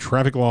vehicle and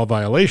traffic law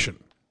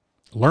violation.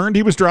 Learned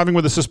he was driving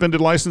with a suspended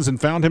license and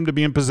found him to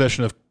be in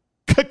possession of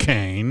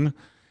cocaine,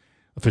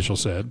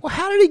 officials said. Well,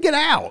 how did he get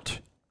out?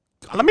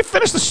 Let me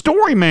finish the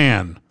story,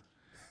 man.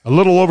 A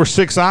little over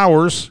 6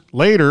 hours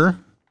later,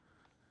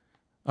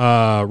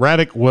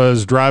 Raddick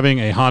was driving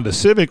a Honda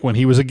Civic when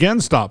he was again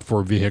stopped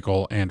for a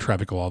vehicle and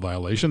traffic law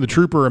violation. The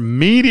trooper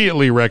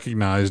immediately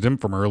recognized him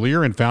from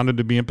earlier and found him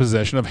to be in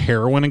possession of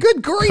heroin and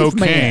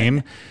cocaine.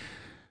 Man.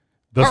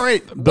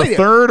 The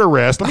third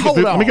arrest,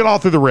 let me get all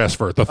through the rest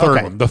first. The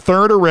third one. The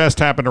third arrest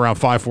happened around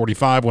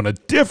 5:45 when a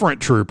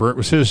different trooper, it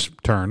was his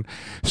turn,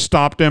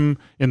 stopped him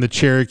in the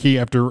Cherokee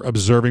after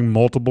observing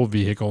multiple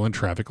vehicle and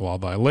traffic law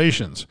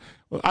violations.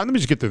 Well, let me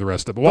just get through the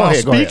rest of it. While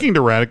speaking to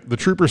Raddick, the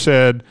trooper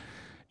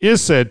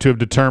is said to have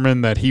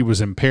determined that he was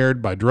impaired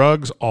by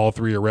drugs. All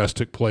 3 arrests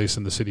took place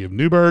in the city of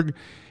Newburgh.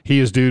 He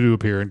is due to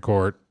appear in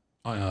court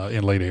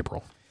in late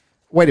April.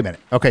 Wait a minute.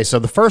 Okay, so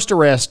the first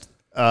arrest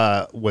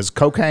was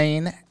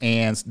cocaine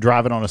and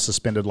driving on a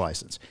suspended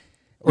license.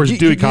 Or as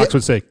Dewey Cox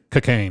would say,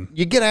 cocaine.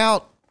 You get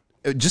out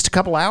just a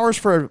couple hours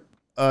for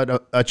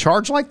a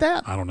charge like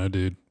that? I don't know,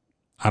 dude.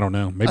 I don't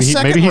know. Maybe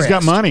he's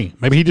got money.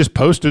 Maybe he just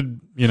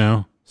posted,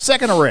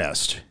 Second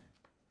arrest.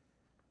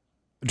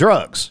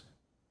 Drugs.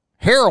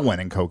 Heroin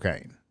and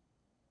cocaine.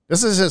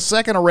 This is his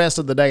second arrest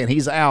of the day, and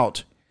he's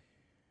out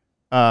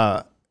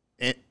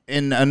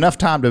in enough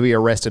time to be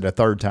arrested a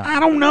third time. I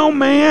don't know,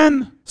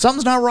 man.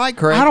 Something's not right,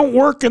 Craig. I don't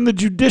work in the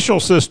judicial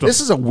system. This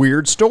is a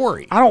weird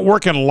story. I don't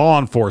work in law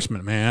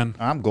enforcement, man.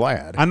 I'm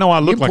glad. I know I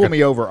look like you pull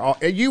me over.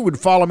 You would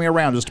follow me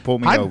around just to pull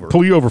me over. I'd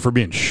pull you over for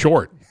being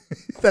short.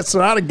 That's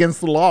not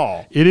against the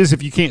law. It is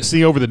if you can't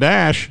see over the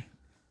dash.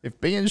 If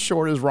being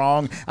short is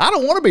wrong, I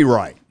don't want to be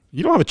right.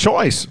 You don't have a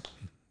choice.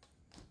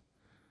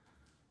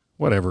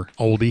 Whatever,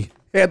 oldie.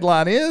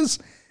 Headline is,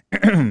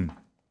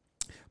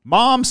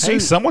 Mom sued. Hey,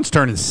 someone's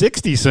turning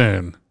 60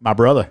 soon. My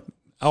brother.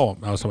 Oh,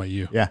 I was talking about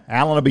you. Yeah,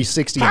 Alan will be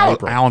 60 in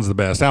April. Alan's the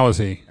best. How is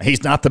he?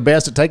 He's not the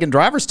best at taking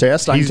driver's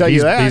tests, I can tell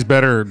you that. He's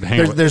better.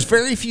 There's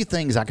very few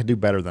things I could do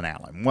better than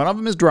Alan. One of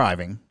them is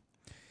driving.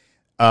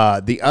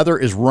 The other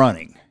is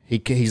running.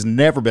 He's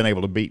never been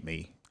able to beat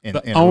me in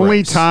the only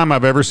race. time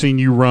I've ever seen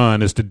you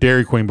run is to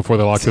Dairy Queen before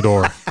they lock the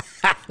door.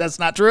 That's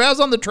not true. I was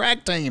on the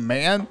track team,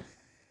 man.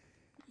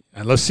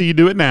 And let's see you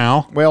do it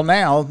now. Well,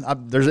 now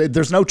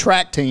there's no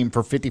track team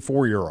for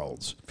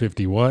 54-year-olds.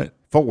 50 what?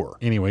 4.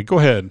 Anyway, go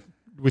ahead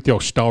with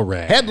your story.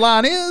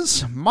 Headline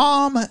is,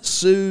 Mom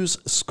sues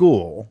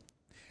school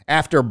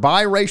after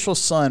biracial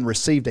son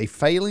received a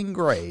failing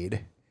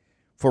grade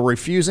for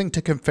refusing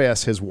to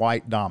confess his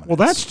white dominance. Well,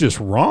 that's just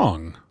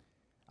wrong.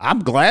 I'm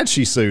glad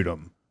she sued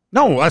him.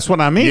 No, that's what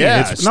I mean.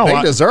 Yeah,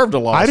 they deserved a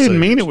lawsuit. I didn't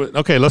mean it was...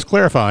 Okay, let's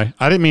clarify.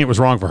 I didn't mean it was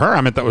wrong for her.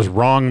 I meant that was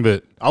wrong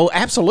that... Oh,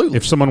 absolutely.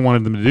 If someone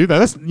wanted them to do that.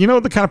 That's,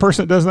 the kind of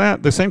person that does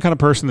that? The same kind of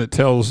person that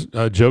tells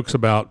jokes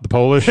about the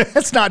Polish.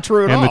 That's not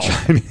true at all. And the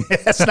Chinese.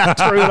 That's not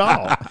true at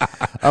all.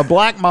 A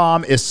black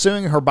mom is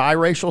suing her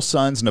biracial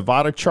son's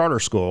Nevada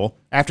charter school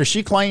after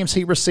she claims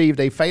he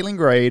received a failing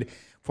grade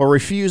for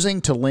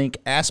refusing to link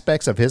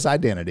aspects of his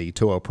identity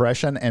to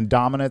oppression and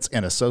dominance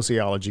in a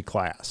sociology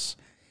class.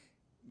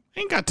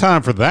 Ain't got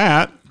time for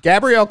that.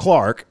 Gabrielle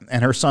Clark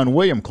and her son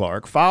William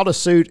Clark filed a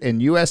suit in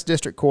U.S.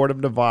 District Court of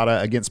Nevada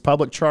against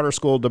public charter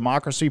school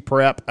Democracy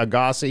Prep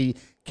Agassi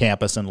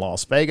campus in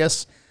Las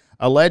Vegas,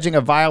 alleging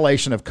a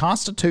violation of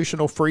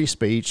constitutional free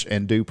speech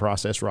and due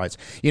process rights.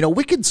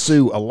 We could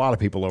sue a lot of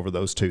people over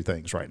those two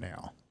things right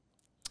now.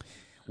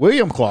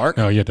 William Clark.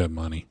 Oh, you have to have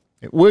money.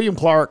 William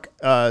Clark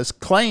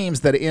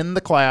claims that in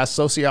the class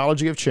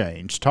Sociology of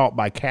Change, taught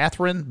by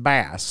Catherine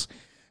Bass,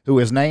 who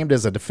is named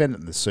as a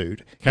defendant in the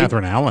suit.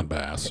 Catherine Allen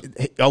Bass.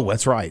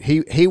 That's right.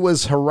 He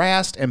was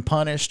harassed and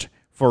punished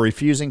for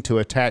refusing to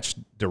attach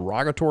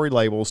derogatory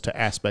labels to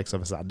aspects of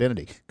his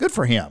identity. Good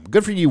for him.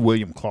 Good for you,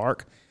 William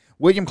Clark.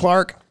 William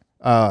Clark,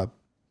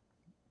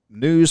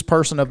 news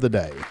person of the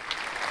day.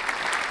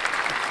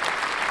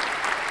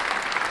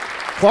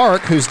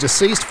 Clark, whose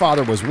deceased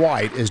father was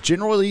white, is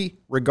generally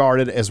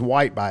regarded as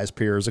white by his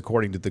peers,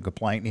 according to the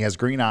complaint. He has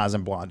green eyes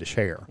and blondish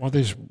hair. Why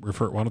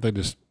don't they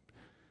just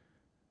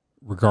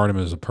regard him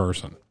as a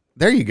person?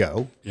 There you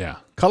go. Yeah.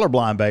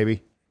 Colorblind,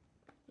 baby.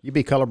 You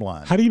be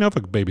colorblind. How do you know if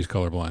a baby's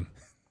colorblind?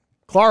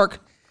 Clark,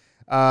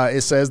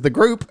 it says, the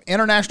group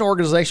International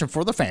Organization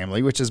for the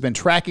Family, which has been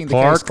tracking the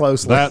case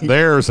closely.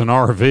 There's an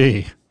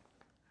RV.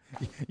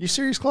 You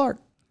serious, Clark?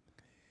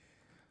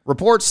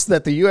 Reports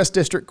that the U.S.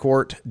 District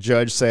Court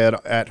judge said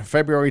at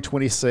February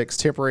 26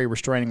 temporary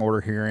restraining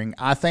order hearing,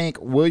 I think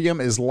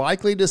William is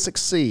likely to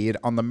succeed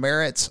on the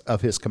merits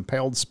of his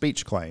compelled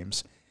speech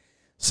claims,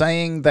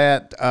 saying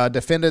that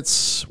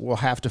defendants will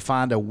have to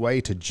find a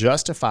way to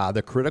justify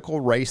the critical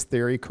race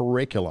theory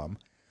curriculum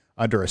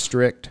under a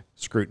strict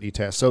scrutiny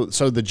test. So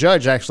the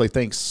judge actually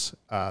thinks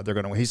they're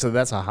going to win. He said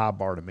that's a high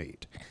bar to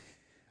meet.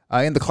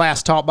 In the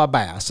class taught by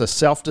Bass, a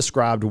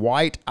self-described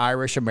white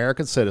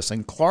Irish-American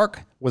citizen,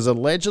 Clark was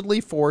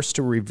allegedly forced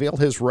to reveal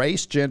his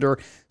race, gender,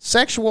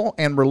 sexual,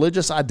 and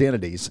religious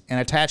identities and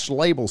attach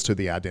labels to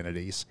the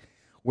identities,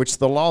 which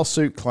the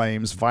lawsuit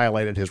claims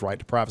violated his right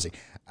to privacy.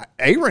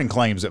 Aaron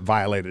claims it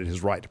violated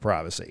his right to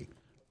privacy.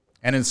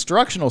 An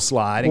instructional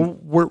slide...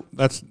 Well,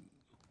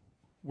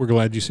 we're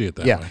glad you see it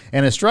that way.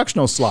 An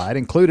instructional slide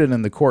included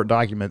in the court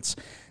documents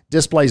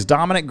displays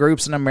dominant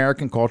groups in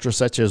American culture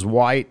such as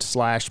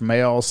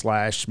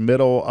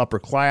white/male/middle upper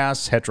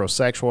class,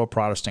 heterosexual,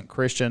 Protestant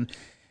Christian,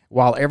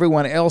 while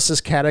everyone else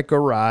is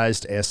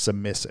categorized as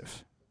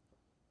submissive.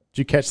 Did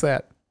you catch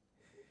that?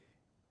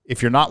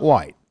 If you're not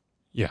white,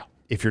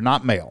 if you're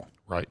not male,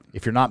 right,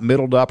 if you're not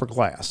middle to upper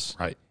class,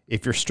 right,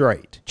 if you're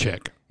straight,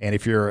 check, and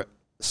if you're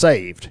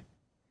saved,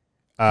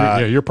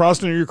 you're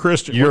Protestant or you're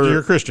Christian.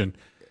 You're Christian.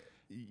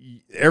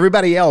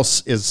 Everybody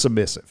else is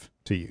submissive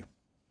to you,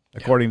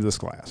 according to this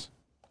class.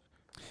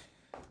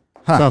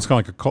 Sounds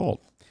kind of like a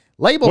cult.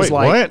 Labels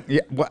what?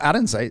 I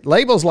didn't say.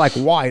 Labels like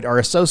white are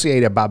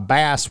associated by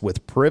Bass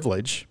with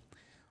privilege,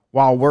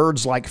 while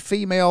words like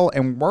female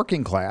and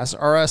working class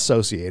are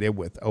associated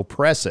with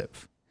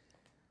oppressive.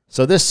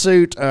 So this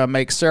suit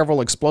makes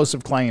several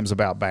explosive claims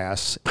about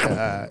Bass.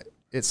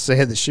 It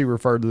said that she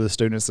referred to the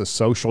students as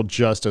social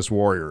justice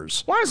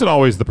warriors. Why is it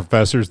always the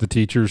professors, the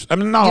teachers? I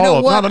mean, not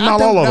all of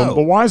them,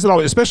 but why is it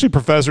always, especially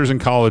professors in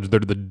college, they're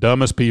the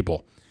dumbest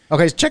people.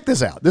 Okay, check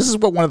this out. This is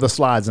what one of the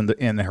slides in her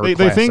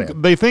class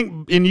said. They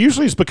think, and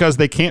usually it's because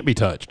they can't be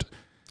touched.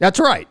 That's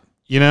right.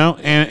 You know,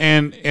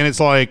 and it's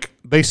like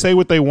they say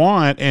what they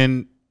want,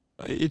 and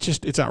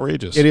it's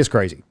outrageous. It is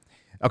crazy.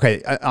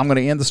 Okay, I'm going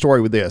to end the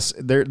story with this.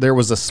 There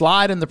was a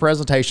slide in the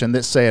presentation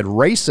that said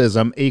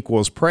racism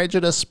equals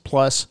prejudice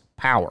plus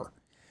power.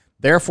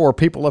 Therefore,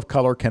 people of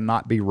color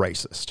cannot be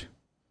racist.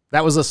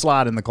 That was a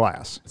slide in the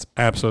class. It's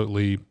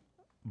absolutely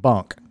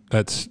bunk.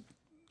 That's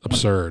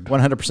absurd.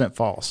 100%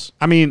 false.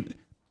 I mean,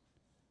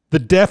 the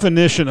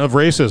definition of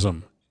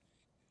racism.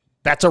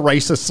 That's a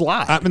racist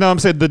slide. I'm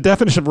saying the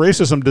definition of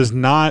racism does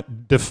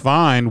not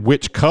define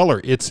which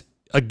color. It's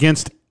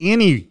against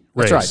any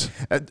race. That's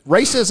right.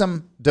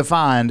 Racism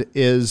defined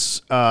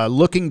is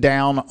looking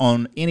down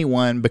on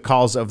anyone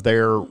because of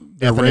their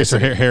race or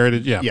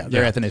heritage.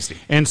 Their ethnicity.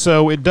 And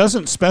so it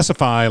doesn't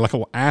specify like a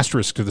little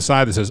asterisk to the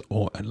side that says,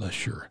 "Oh,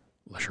 unless you're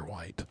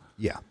white."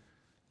 Yeah.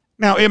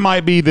 Now it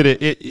might be that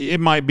it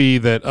might be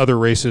that other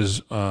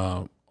races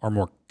are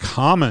more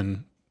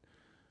common,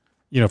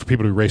 for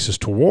people to be racist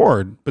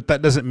toward, but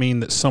that doesn't mean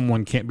that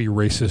someone can't be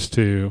racist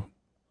to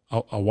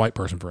a white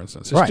person, for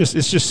instance.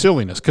 It's just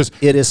silliness, because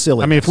it is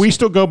silly. I mean, if we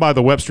still go by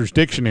the Webster's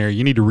Dictionary,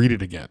 you need to read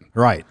it again.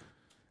 Right.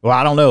 Well,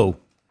 I don't know.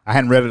 I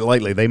hadn't read it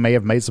lately. They may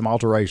have made some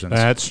alterations.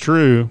 That's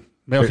true.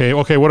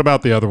 Okay. What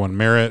about the other one?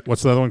 Merit.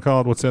 What's the other one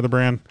called? What's the other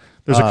brand?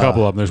 There's a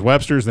couple of them. There's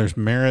Webster's. There's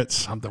Merit.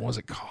 Something. What's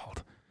it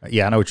called?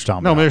 Yeah, I know what you're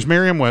talking about. No, there's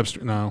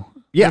Merriam-Webster. No.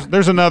 Yeah.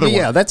 There's another one.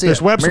 Yeah, that's it.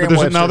 There's Webster.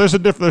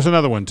 There's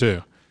another one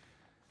too.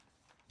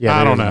 Yeah.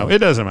 I don't know. It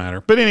doesn't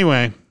matter. But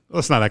anyway,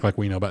 let's not act like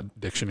we know about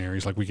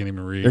dictionaries, like we can't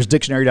even read. There's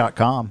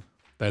dictionary.com.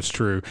 That's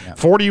true. Yeah.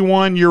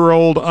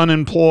 41-year-old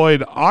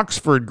unemployed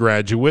Oxford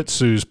graduate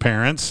sues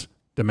parents,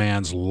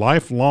 demands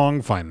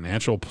lifelong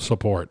financial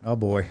support. Oh,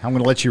 boy. I'm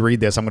going to let you read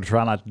this. I'm going to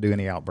try not to do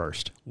any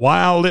outburst.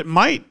 While it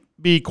might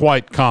be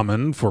quite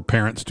common for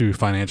parents to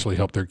financially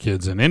help their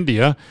kids in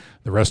India,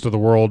 the rest of the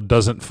world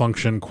doesn't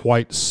function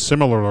quite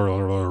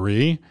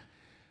similarly.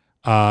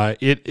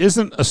 It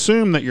isn't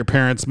assumed that your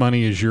parents'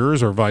 money is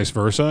yours or vice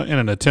versa. In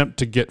an attempt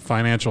to get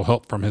financial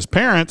help from his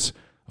parents,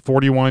 a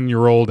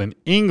 41-year-old in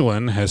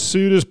England has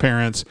sued his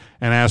parents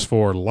and asked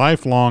for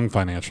lifelong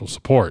financial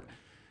support.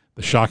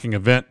 The shocking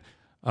event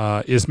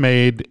is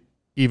made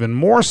even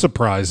more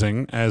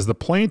surprising as the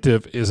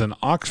plaintiff is an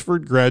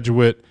Oxford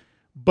graduate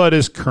but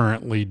is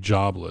currently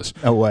jobless.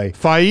 No way.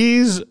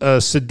 Faiz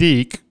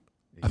Sadiq,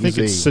 I think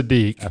it's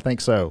Sadiq. I think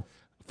so.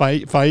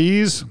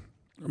 Faiz,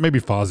 or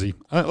maybe Fozzie.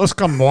 Let's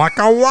come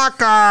Waka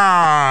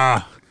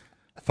Waka.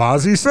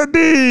 Fozzie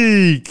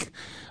Sadiq.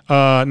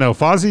 No,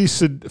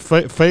 Faiz.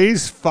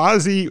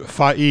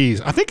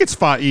 I think it's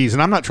Faiz,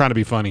 and I'm not trying to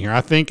be funny here.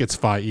 I think it's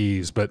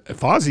Faiz, but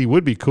Fozzie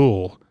would be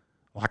cool.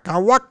 Waka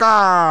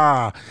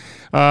Waka.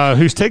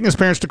 Who's taking his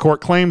parents to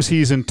court, claims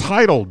he's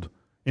entitled.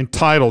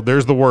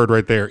 There's the word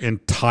right there.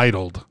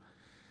 Entitled.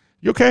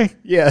 You okay?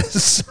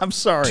 Yes, I'm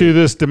sorry. To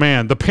this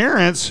demand. The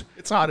parents.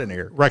 It's hot in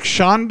here.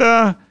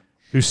 Rakshanda,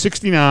 who's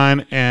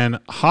 69, and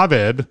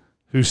Haved,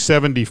 who's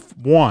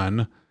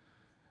 71,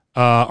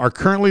 are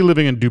currently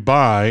living in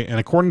Dubai, and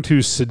according to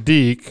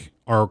Sadiq,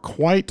 are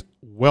quite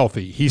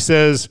wealthy. He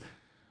says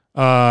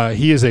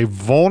He is a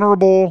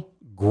vulnerable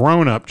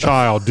grown-up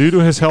child due to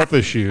his health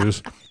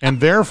issues, and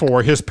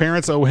therefore his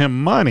parents owe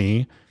him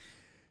money.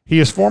 He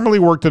has formerly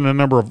worked in a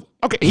number of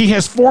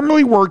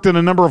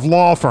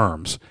law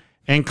firms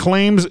and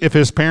claims if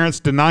his parents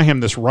deny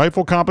him this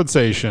rightful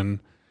compensation,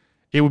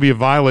 it would be a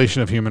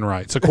violation of human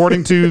rights.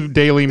 According to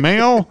Daily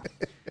Mail,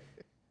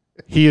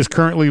 he is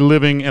currently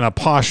living in a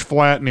posh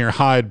flat near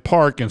Hyde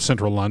Park in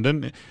central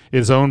London. It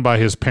is owned by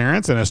his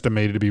parents and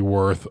estimated to be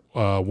worth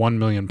 £1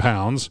 million.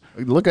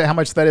 Look at how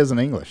much that is in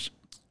English.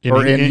 In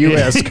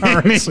U.S.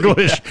 currency. In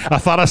English. I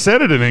thought I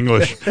said it in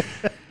English.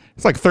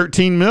 It's like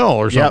 13 mil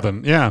or something.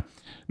 Yep. Yeah.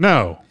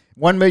 No.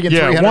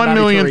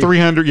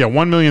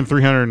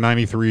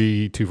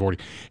 1,393,240.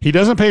 He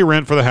doesn't pay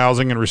rent for the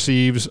housing and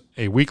receives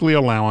a weekly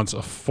allowance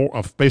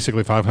of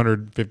basically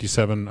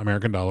 557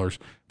 American dollars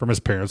from his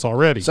parents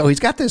already. So he's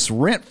got this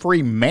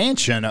rent-free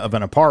mansion of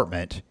an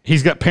apartment.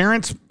 He's got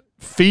parents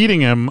feeding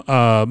him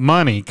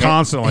money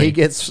constantly. He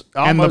gets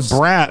and the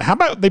brat. How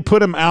about they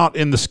put him out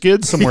in the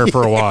skids somewhere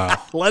for a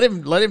while? Let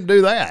him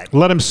do that.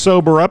 Let him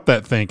sober up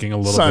that thinking a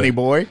little bit. Sonny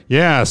boy.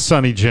 Yeah,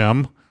 Sonny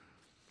Jim.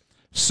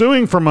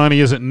 Suing for money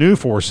isn't new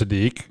for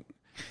Sadiq.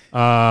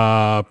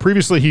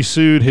 Previously, he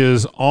sued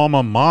his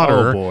alma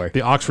mater,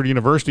 the Oxford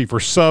University, for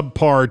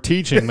subpar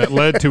teaching that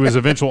led to his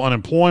eventual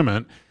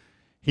unemployment.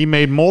 He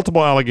made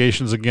multiple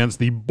allegations against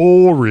the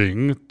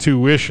boring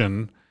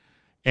tuition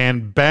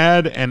and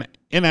bad and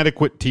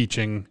inadequate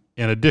teaching,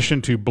 in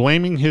addition to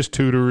blaming his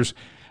tutors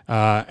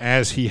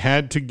as he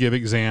had to give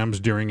exams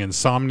during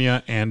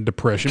insomnia and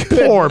depression.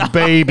 Poor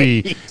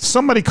baby.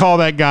 Somebody call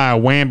that guy a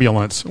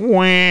wambulance.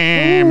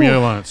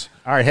 Wambulance.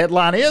 All right,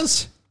 headline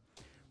is,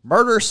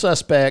 murder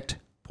suspect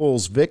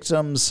pulls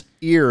victim's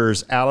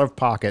ears out of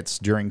pockets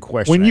during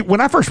questioning. When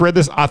I first read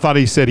this, I thought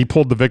he said he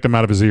pulled the victim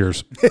out of his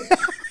ears.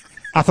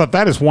 I thought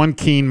that is one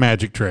keen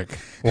magic trick.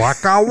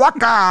 Waka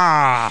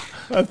waka.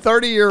 A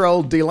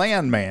 30-year-old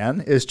DeLand man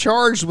is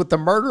charged with the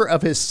murder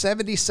of his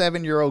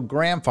 77-year-old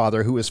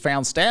grandfather, who was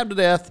found stabbed to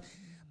death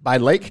by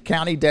Lake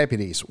County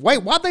deputies.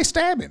 Wait, why'd they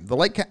stab him?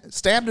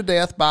 Stabbed to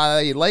death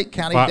by Lake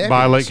County deputies.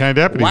 By Lake County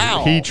deputies.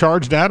 Wow. He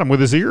charged at him with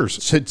his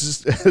ears.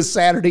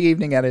 Saturday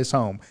evening at his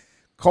home.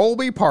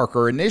 Colby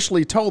Parker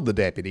initially told the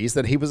deputies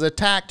that he was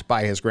attacked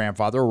by his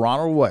grandfather,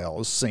 Ronald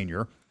Wells,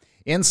 Sr.,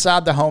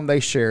 inside the home they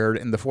shared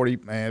in the 40,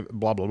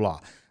 blah, blah, blah.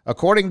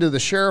 According to the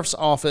sheriff's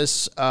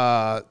office,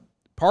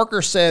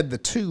 Parker said the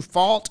two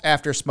fought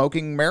after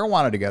smoking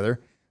marijuana together.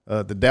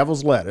 The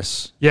devil's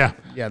lettuce. Yeah.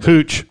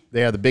 Hooch.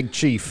 Yeah, the big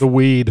chief. The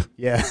weed.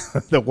 Yeah,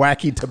 the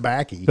wacky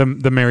tobacco.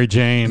 The Mary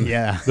Jane.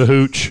 Yeah. The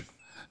hooch.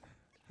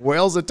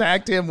 Wells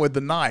attacked him with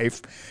the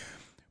knife.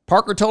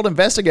 Parker told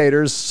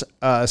investigators,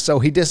 so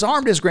he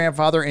disarmed his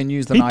grandfather and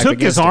used the knife against him. He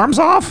took his arms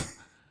off?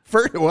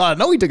 Well, I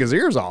know he took his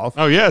ears off.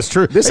 Oh, yeah, it's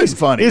true. This is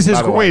funny. Is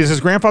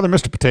his grandfather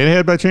Mr. Potato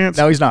Head by chance?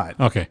 No, he's not.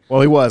 Okay.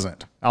 Well, he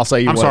wasn't. I'll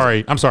say he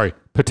wasn't. I'm sorry.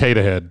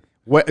 Potato Head.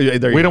 We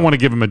don't want to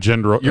give him a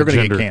gender. You're going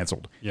to get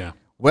canceled. Yeah.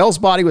 Wells'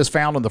 body was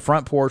found on the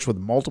front porch with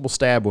multiple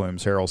stab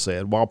wounds, Harold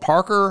said. While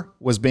Parker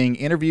was being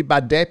interviewed by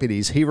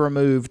deputies, he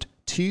removed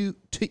two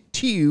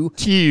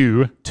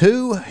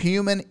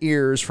human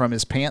ears from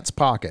his pants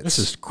pockets. This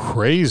is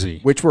crazy.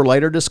 Which were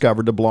later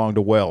discovered to belong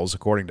to Wells,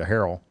 according to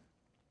Harold.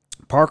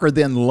 Parker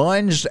then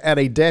lunged at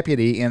a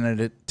deputy in an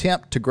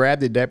attempt to grab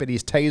the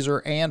deputy's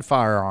taser and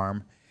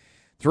firearm.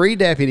 Three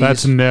deputies.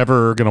 That's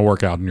never going to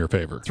work out in your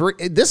favor.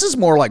 This is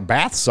more like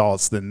bath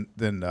salts than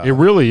it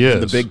really is.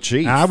 The big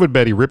chief. I would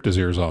bet he ripped his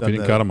ears off. He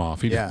didn't cut them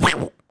off. He just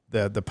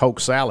the poke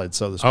salad,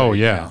 so to speak. Oh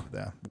yeah,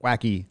 the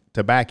wacky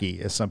tobacco,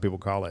 as some people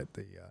call it.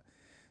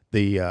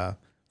 The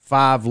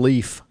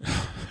 5-leaf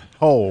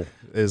hole,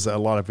 as a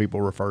lot of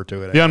people refer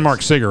to it. The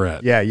unmarked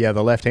cigarette. Yeah,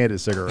 the left-handed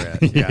cigarette.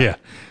 Yeah.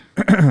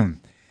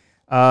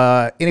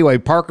 Anyway,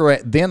 Parker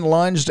then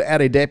lunged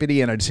at a deputy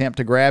in an attempt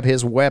to grab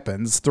his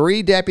weapons.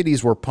 3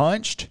 deputies were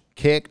punched,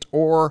 kicked,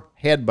 or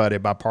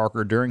headbutted by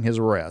Parker during his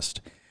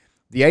arrest.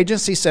 The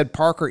agency said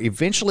Parker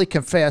eventually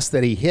confessed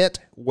that he hit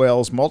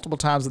Wells multiple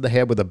times in the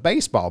head with a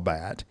baseball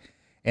bat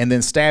and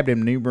then stabbed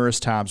him numerous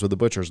times with a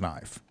butcher's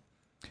knife.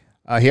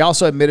 He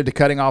also admitted to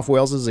cutting off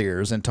Wells'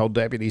 ears and told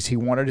deputies he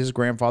wanted his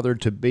grandfather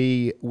to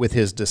be with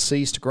his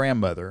deceased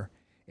grandmother,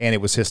 and it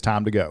was his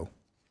time to go.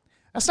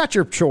 That's not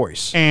your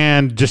choice.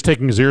 And just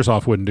taking his ears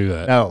off wouldn't do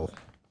that.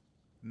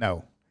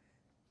 No.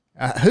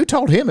 Who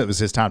told him it was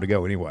his time to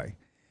go anyway?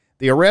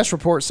 The arrest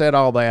report said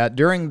all that.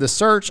 During the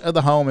search of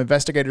the home,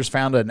 investigators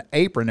found an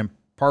apron in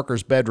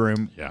Parker's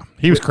bedroom. Yeah,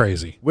 he was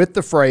crazy. With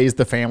the phrase,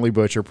 "the family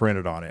butcher,"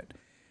 printed on it.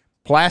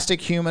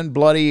 Plastic human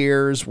bloody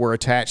ears were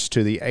attached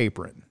to the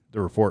apron, the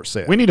report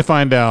said. We need to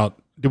find out.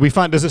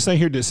 Does it say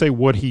here, did it say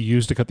what he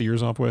used to cut the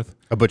ears off with?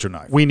 A butcher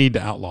knife. We need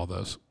to outlaw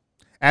those.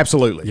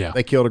 Absolutely. Yeah.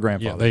 They killed a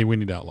grandfather. Yeah, we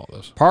need to outlaw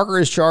those. Parker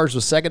is charged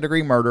with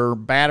second-degree murder,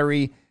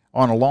 battery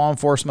on a law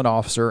enforcement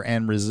officer,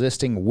 and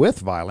resisting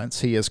with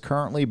violence. He is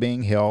currently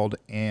being held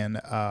in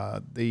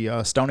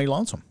the Stony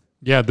Lonesome.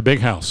 Yeah, the big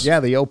house. Yeah,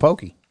 the old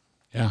pokey.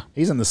 Yeah.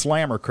 He's in the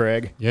Slammer,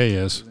 Craig. Yeah, he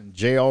is. He's in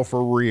jail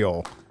for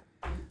real.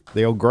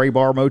 The old Gray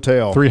Bar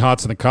Motel. 3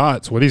 hots and a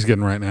cot's what he's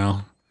getting right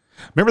now.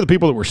 Remember the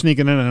people that were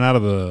sneaking in and out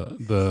of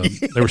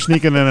they were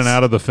sneaking in and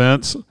out of the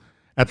fence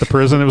at the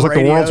prison? It was like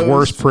the world's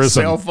worst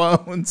prison. Cell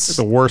phones. It's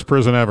the worst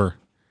prison ever.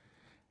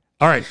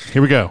 All right,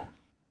 here we go.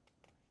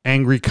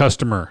 Angry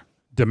customer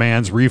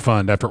demands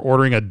refund after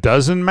ordering a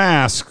dozen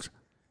masks,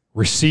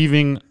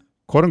 receiving,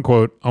 quote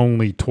unquote,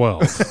 only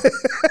 12.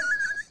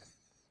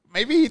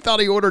 Maybe he thought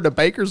he ordered a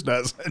baker's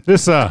dozen.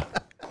 This stuff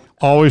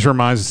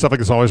like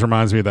this always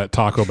reminds me of that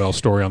Taco Bell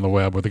story on the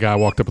web where the guy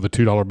walked up with a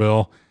 $2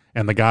 bill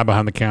and the guy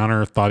behind the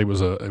counter thought he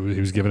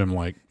was giving him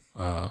like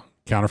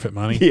counterfeit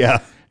money.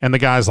 Yeah. And the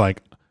guy's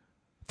like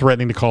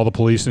threatening to call the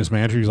police, and his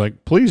manager, he's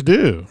like, please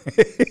do.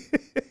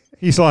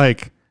 He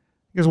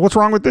goes, what's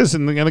wrong with this?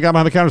 And the guy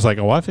behind the counter is like,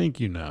 oh, I think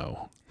you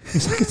know.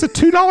 He's like, it's a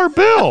 $2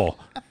 bill.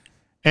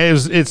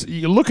 And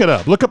you look it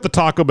up. Look up the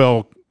Taco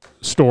Bell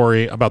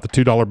story about the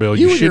 $2 bill.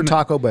 You and your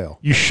Taco Bell.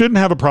 You shouldn't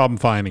have a problem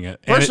finding it.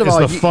 First of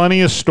all, it's the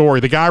funniest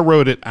story. The guy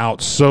wrote it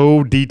out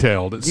so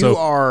detailed.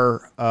 You're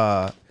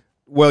not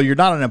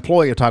an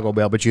employee of Taco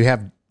Bell, but you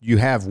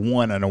have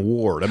won an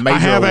award. I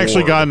have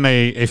actually gotten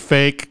a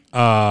fake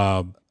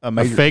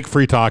fake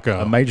free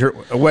taco.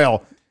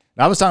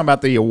 I was talking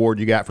about the award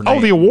you got for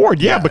the award,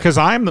 yeah, because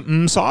I'm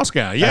the sauce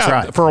guy. Yeah, that's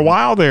right. For a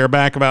while there,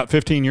 back about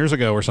 15 years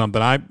ago or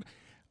something,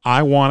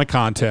 I won a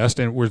contest,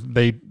 and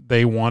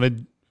they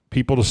wanted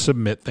people to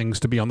submit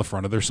things to be on the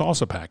front of their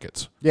salsa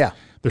packets. Yeah.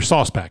 Their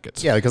sauce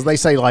packets. Yeah, because they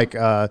say like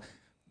blah,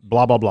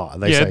 blah, blah.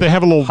 They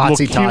have a little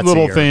cute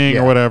little thing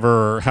or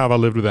whatever, or How Have I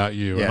Lived Without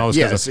You? Yeah. And all this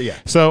kind of stuff. Yeah.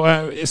 So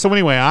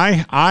anyway,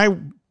 I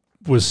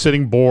was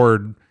sitting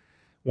bored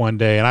one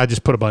day, and I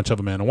just put a bunch of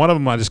them in. And one of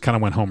them, I just kind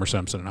of went Homer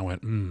Simpson, and I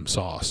went,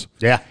 sauce.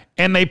 Yeah.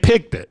 And they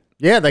picked it.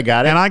 Yeah, they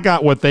got it. And I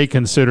got what they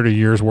considered a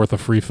year's worth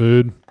of free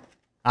food.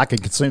 I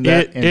could consume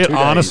that in 2 days.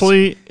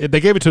 Honestly,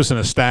 they gave it to us in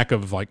a stack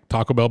of like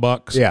Taco Bell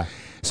bucks. Yeah.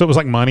 So it was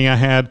like money I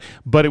had,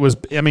 but it was,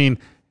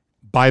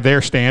 by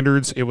their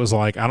standards, it was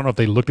like, I don't know if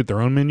they looked at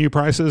their own menu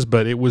prices,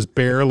 but it was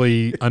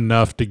barely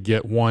enough to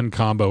get one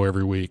combo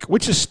every week,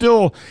 which is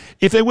still,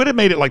 if they would have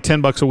made it like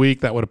 $10 a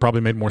week, that would have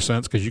probably made more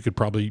sense because you could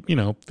probably,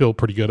 feel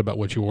pretty good about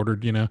what you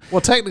ordered,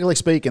 Well, technically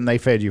speaking, they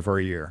fed you for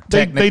a year.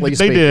 They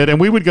did, and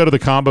we would go to the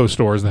combo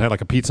stores that had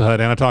like a Pizza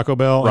Hut and a Taco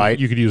Bell. Right.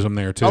 You could use them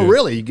there too. Oh,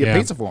 really? You get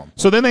pizza for them.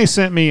 So then they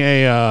sent me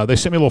a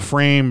little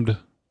framed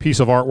piece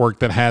of artwork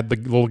that had the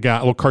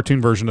little cartoon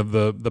version of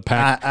the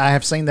pack. I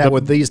have seen that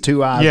with these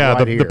two eyes. Yeah,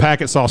 right here. The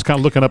packet sauce, kind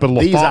of looking up at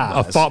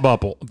a thought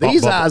bubble.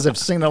 These eyes have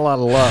seen a lot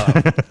of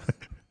love.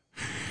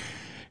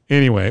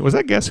 Anyway, was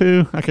that Guess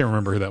Who? I can't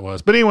remember who that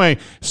was. But anyway,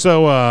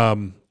 so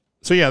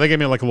yeah, they gave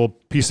me like a little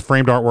piece of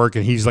framed artwork,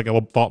 and he's like a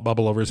little thought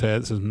bubble over his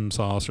head. It says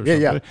sauce or something.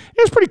 Yeah. It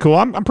was pretty cool.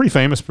 I'm pretty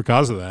famous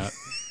because of that.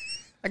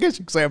 I guess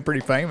you could say I'm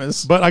pretty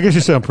famous. But I guess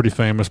you say I'm pretty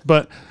famous.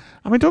 But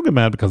don't get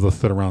mad because I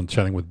sit around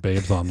chatting with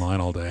babes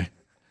online all day.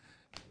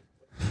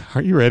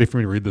 Are you ready for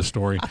me to read this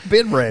story? I've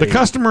been ready. The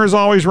customer is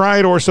always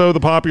right, or so the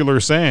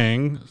popular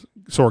saying.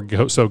 So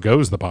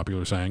goes the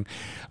popular saying.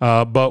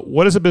 But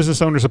what is a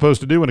business owner supposed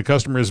to do when a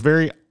customer is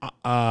very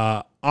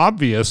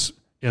obvious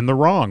in the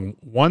wrong?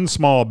 One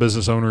small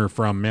business owner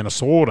from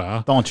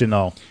Minnesota, don't you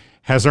know,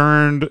 has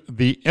earned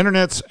the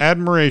internet's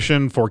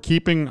admiration for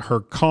keeping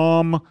her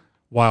calm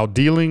while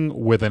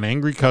dealing with an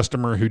angry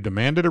customer who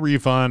demanded a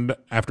refund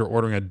after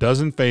ordering a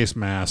dozen face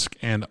masks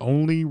and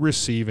only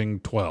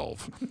receiving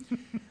 12.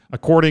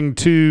 According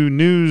to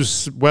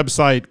news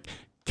website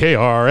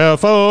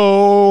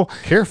KRFO,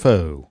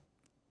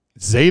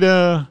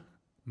 Zeta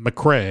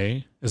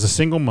McCrae is a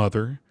single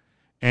mother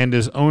and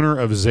is owner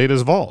of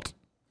Zeta's Vault,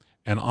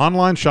 an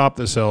online shop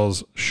that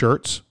sells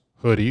shirts,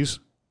 hoodies,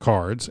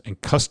 cards, and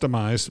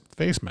customized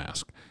face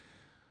masks.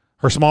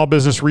 Her small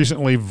business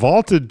recently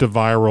vaulted to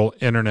viral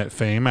internet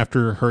fame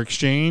after her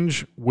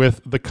exchange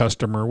with the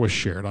customer was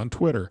shared on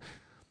Twitter.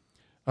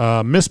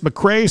 Miss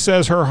McCrae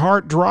says her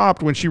heart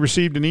dropped when she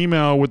received an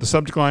email with the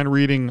subject line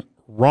reading,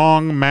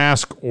 "Wrong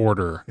mask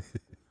order."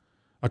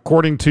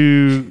 According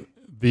to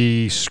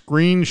the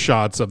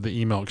screenshots of the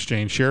email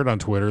exchange shared on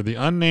Twitter, the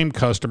unnamed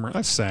customer,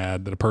 that's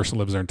sad that a person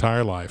lives their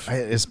entire life.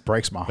 It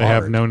breaks my heart. They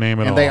have no name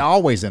at all. And they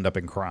always end up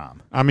in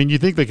crime. You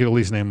think they could at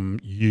least name them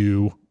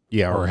you.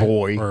 Yeah,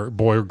 or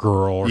boy or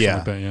girl or something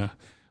like that, yeah.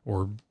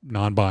 Or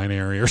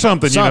non-binary or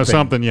something.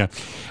 Yeah.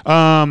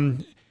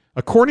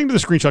 According to the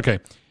screenshot, okay,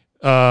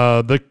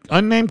 the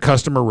unnamed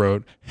customer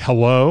wrote,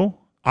 "Hello,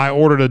 I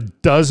ordered a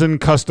dozen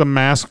custom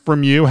masks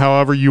from you.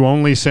 However, you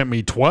only sent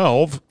me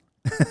 12.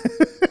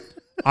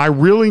 I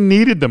really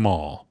needed them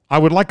all. I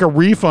would like a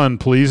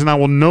refund, please, and I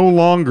will no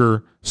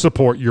longer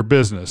support your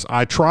business.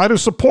 I try to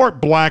support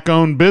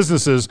black-owned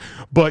businesses,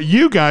 but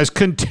you guys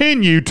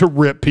continue to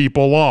rip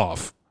people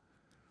off."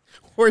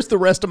 Where's the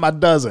rest of my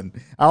dozen?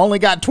 I only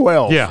got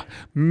 12. Yeah.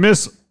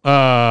 Miss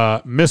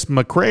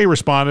McCrae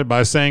responded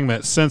by saying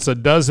that since a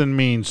dozen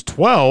means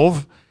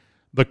 12,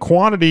 the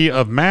quantity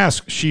of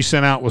masks she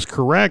sent out was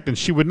correct, and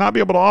she would not be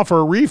able to offer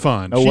a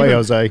refund. No way,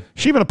 Jose.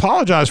 She even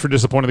apologized for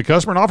disappointing the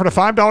customer and offered a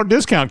 $5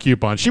 discount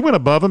coupon. She went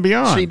above and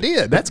beyond. She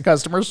did. That's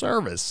customer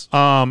service.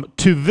 To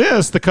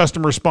this, the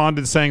customer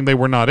responded saying they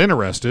were not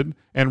interested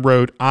and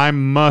wrote, "I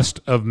must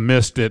have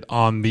missed it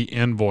on the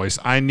invoice.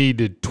 I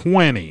needed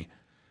 20.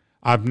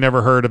 I've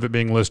never heard of it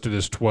being listed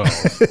as 12.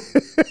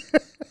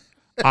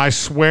 I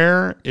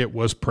swear it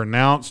was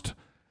pronounced...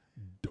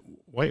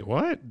 Wait,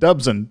 what?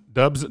 Dubson.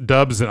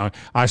 Dubson.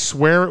 I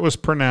swear it was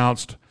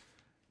pronounced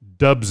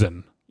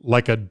Dubson,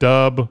 like a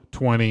dub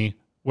 20,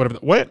 whatever.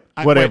 What?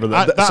 Whatever. So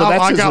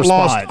that's his got response.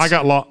 Lost. I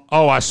got lost.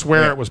 Oh, I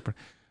swear it was.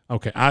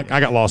 Okay, I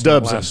got lost.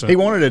 Dubson. He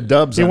wanted a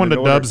Dubson. He wanted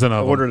a Dubson of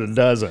them. Ordered a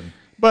dozen.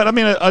 But I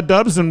mean, a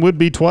Dubson would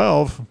be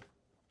 12,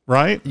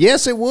 right?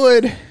 Yes, it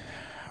would.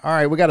 All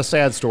right, we got a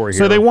sad story here.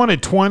 So they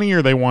wanted 20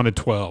 or they wanted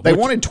 12? They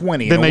wanted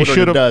 20. Then they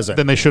should have. Dozen.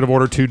 Then they should have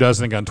ordered 2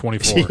 dozen and gotten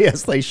 24.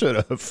 Yes, they should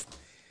have.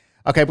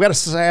 Okay, we got a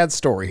sad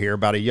story here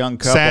about a young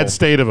couple. Sad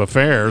state of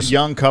affairs. A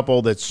young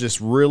couple that's just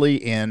really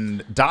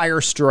in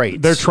dire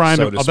straits. They're trying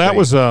to. That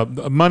was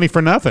money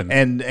for nothing.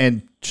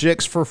 And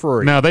chicks for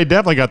free. No, they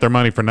definitely got their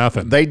money for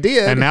nothing. They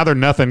did. And now they're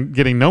nothing,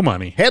 getting no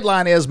money.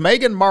 Headline is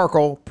Meghan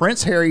Markle,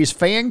 Prince Harry's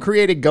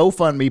fan-created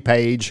GoFundMe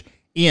page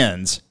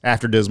ends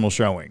after dismal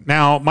showing.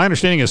 Now, my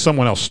understanding is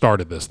someone else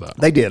started this, though.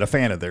 They did. A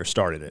fan of theirs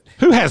started it.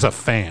 Who has a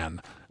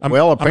fan?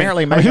 Well,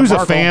 apparently Meghan who's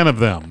Markle, a fan of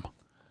them?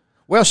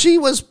 Well, she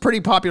was pretty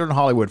popular in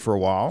Hollywood for a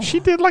while. She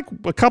did like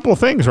a couple of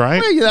things,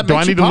 right? Well, yeah, that do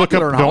makes I need you to look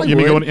up? popular in Don't you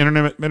need to go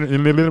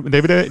Hollywood.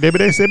 to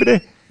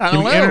database? I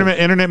don't know.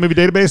 Internet movie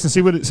database and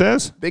see what it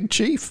says? Big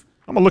Chief.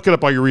 I'm going to look it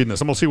up while you're reading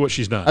this. I'm going to see what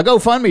she's done. A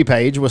GoFundMe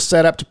page was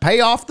set up to pay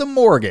off the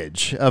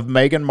mortgage of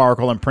Meghan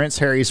Markle and Prince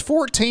Harry's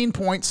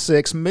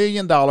 $14.6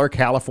 million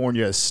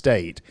California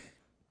estate.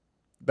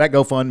 That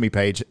GoFundMe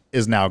page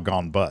is now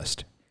gone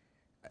bust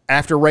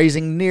after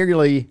raising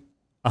nearly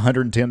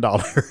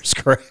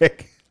 $110,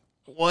 Craig.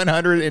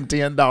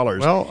 $110.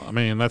 Well, I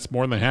mean, that's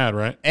more than they had,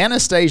 right?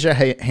 Anastasia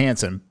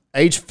Hansen,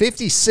 age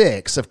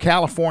 56, of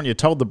California,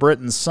 told the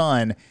Britain's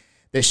Sun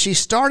that she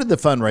started the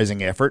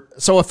fundraising effort.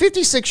 So a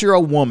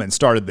 56-year-old woman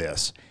started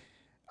this.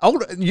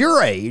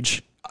 Your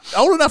age,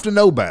 old enough to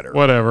know better.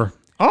 Whatever.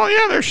 Oh,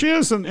 yeah, there she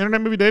is in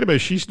Internet Movie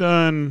Database. She's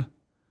done...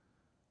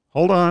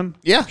 Hold on.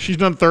 Yeah. She's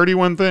done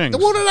 31 things.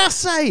 What did I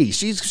say?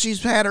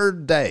 She's had her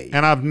day.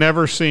 And I've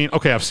never seen...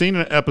 Okay, I've seen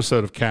an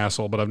episode of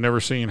Castle, but I've never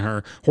seen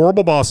her.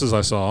 Horrible Bosses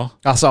I saw.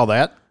 I saw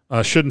that.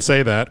 Shouldn't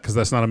say that because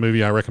that's not a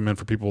movie I recommend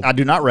for people. I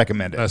do not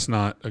recommend it. That's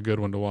not a good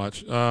one to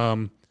watch.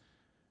 CSI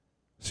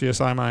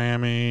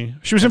Miami.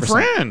 She was in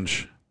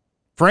Fringe.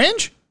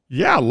 Fringe?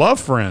 Yeah, I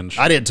love Fringe.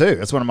 I did too.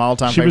 That's one of my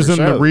all-time favorite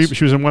shows.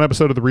 She was in one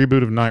episode of the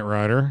reboot of Knight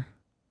Rider.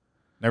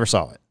 Never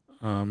saw it.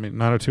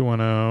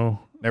 90210.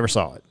 Never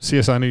saw it.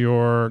 CSI New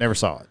York. Never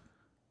saw it.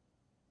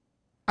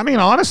 I mean,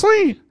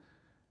 honestly,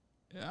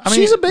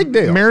 she's a big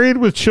deal. Married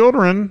with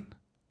Children,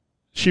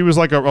 she was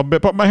like a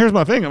bit. But here's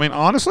my thing. I mean,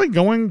 honestly,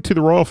 going to the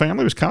royal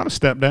family was kind of a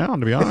step down,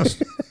 to be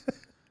honest.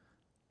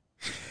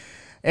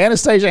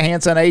 Anastasia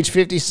Hansen, age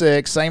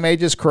 56, same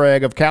age as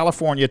Craig of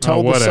California,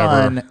 told the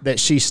Sun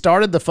that she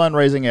started the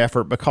fundraising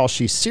effort because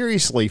she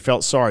seriously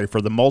felt sorry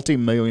for the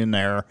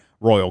multimillionaire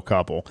royal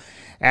couple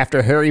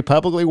after Harry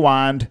publicly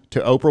whined to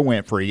Oprah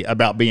Winfrey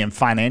about being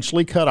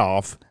financially cut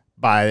off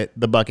by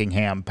the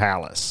Buckingham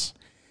Palace.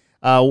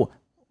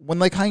 When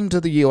they came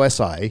to the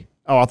USA,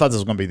 I thought this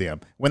was going to be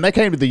them. When they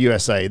came to the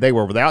USA, they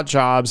were without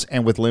jobs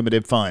and with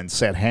limited funds,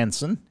 said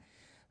Hansen.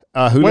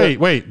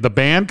 Wait, the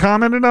band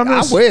commented on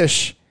this? I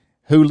wish.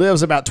 Who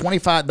lives about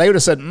 25, they would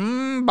have said,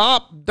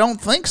 Bob, don't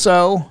think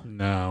so.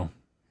 No.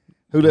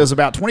 Who lives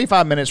about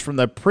 25 minutes from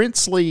the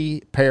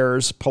princely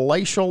pair's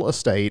palatial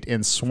estate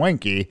in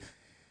Swanky,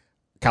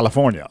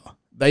 California.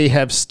 They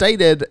have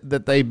stated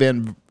that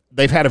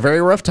they've had a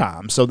very rough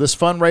time. So this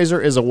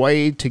fundraiser is a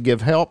way to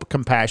give help,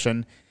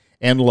 compassion,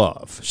 and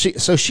love.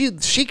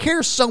 She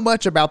cares so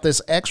much about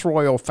this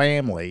ex-royal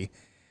family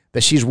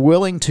that she's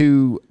willing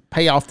to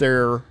pay off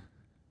their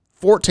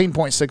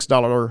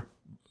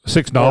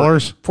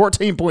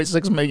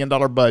 $14.6 million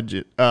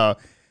budget.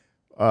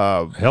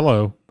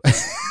 Hello.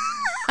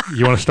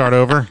 You want to start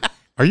over?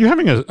 Are you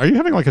having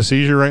like a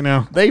seizure right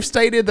now? They've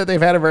stated that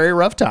they've had a very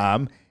rough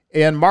time.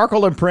 And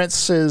Markle and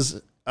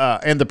Prince's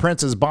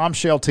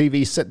bombshell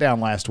TV sit down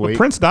last week.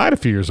 Prince died a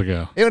few years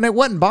ago. And it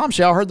wasn't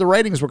bombshell. I heard the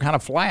ratings were kind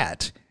of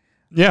flat.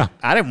 Yeah.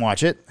 I didn't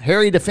watch it.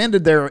 Harry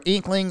defended their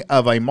inkling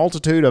of a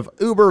multitude of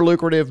uber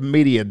lucrative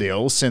media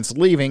deals since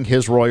leaving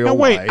his royal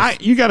life.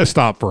 You got to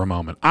stop for a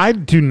moment. I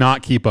do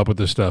not keep up with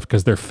this stuff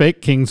because they're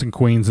fake kings and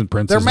queens and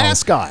princes. They're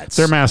mascots.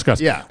 They're mascots.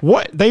 Yeah.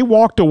 What? They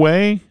walked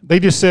away? They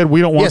just said,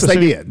 we don't want this. Yes,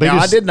 they did.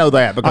 I did know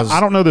that because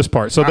I don't know this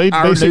part. So they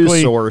our basically...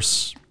 news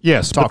source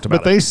talked about it.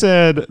 But they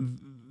said...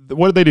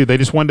 What did they do? They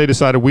just one day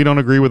decided we don't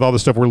agree with all the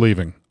stuff we're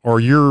leaving,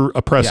 or you're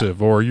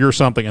oppressive, or you're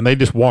something, and they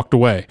just walked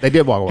away. They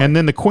did walk away. And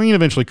then the queen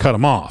eventually cut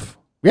them off.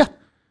 Yeah.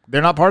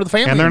 They're not part of the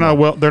family and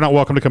they're not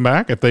welcome to come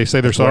back if they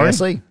say they're sorry. I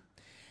see.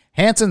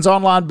 Hanson's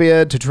online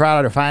bid to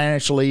try to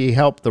financially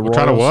help the Royals.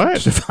 Try to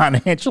what? To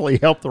financially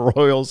help the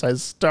Royals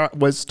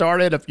was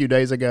started a few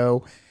days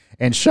ago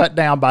and shut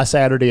down by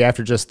Saturday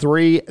after just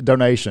 3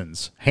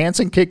 donations.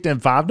 Hanson kicked in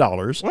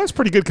 $5. Well, that's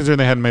pretty good considering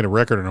they hadn't made a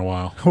record in a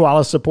while. While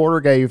a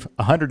supporter gave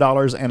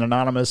 $100 and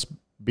Anonymous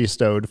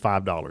bestowed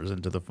 $5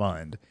 into the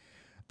fund.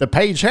 The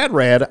page had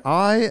read,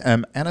 I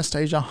am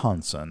Anastasia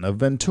Hanson of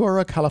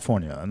Ventura,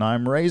 California, and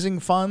I'm raising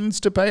funds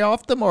to pay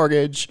off the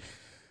mortgage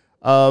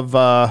of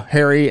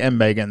Harry and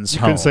Meghan's home. You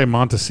couldn't say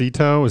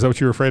Montecito? Is that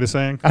what you were afraid of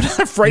saying? I'm not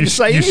afraid to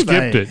say anything. You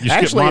skipped it. You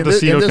Actually, skipped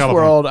Montecito, in this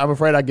California. world, I'm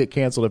afraid I'd get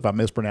canceled if I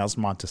mispronounced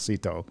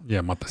Montecito.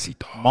 Yeah,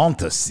 Montecito.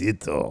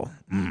 Montecito.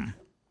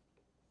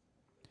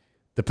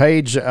 The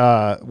page...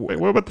 Wait,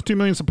 what about the 2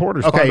 million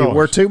supporters? Okay, $5?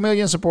 we're 2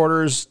 million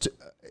supporters...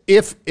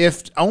 If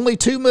only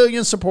 2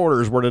 million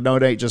supporters were to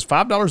donate just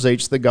 $5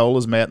 each, the goal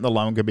is met and the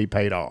loan could be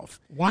paid off.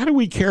 Why do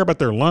we care about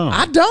their loan?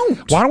 I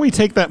don't. Why don't we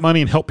take that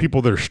money and help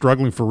people that are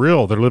struggling for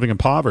real, that are living in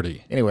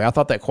poverty? Anyway, I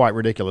thought that quite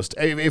ridiculous.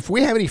 If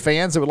we have any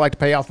fans that would like to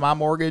pay off my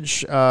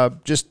mortgage,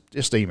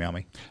 just email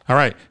me. All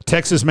right.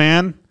 Texas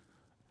man.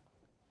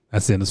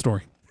 That's the end of the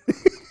story.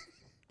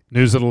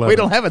 News at 11. We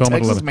don't have a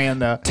Texas man.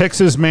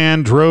 Texas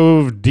man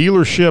drove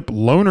dealership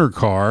loaner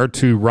car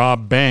to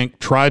rob bank,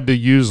 tried to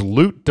use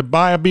loot to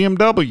buy a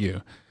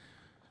BMW.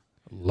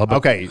 Lubbock.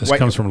 Okay. This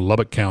comes from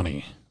Lubbock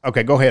County.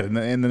 Okay, go ahead, and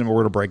then we're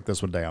going to break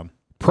this one down.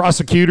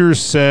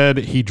 Prosecutors said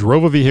he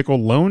drove a vehicle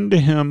loaned to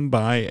him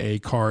by a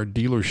car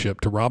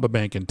dealership to rob a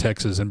bank in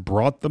Texas and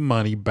brought the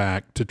money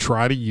back to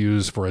try to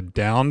use for a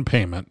down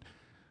payment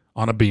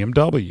on a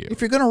BMW.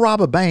 If you're going to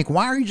rob a bank,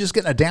 why are you just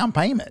getting a down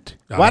payment?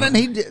 Why didn't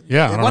he?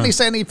 Yeah, why didn't he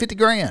say I need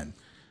 $50,000?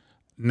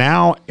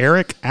 Now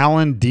Eric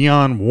Allen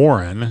Dion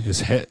Warren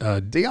is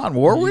Dion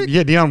Warwick.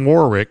 Yeah, Dion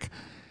Warwick.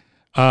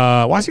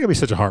 Why is he going to be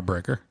such a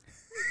heartbreaker?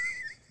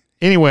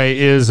 Anyway,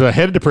 is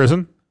headed to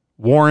prison.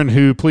 Warren,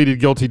 who pleaded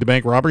guilty to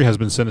bank robbery, has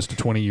been sentenced to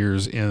 20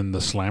 years in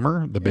the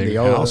Slammer, the big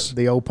house,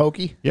 the old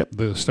pokey. Yep,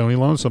 the Stony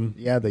Lonesome.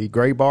 Yeah, the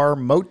Gray Bar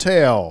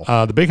Motel.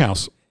 The big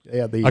house.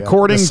 Yeah,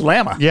 the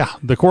Slammer. Yeah,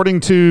 according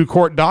to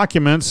court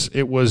documents,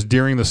 it was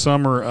during the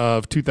summer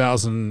of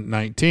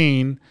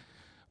 2019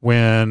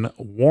 when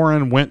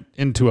Warren went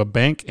into a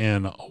bank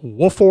in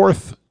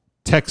Wolforth,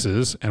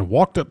 Texas, and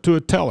walked up to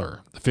a teller.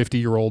 The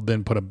 50-year-old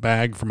then put a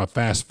bag from a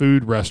fast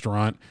food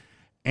restaurant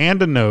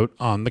and a note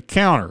on the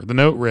counter. The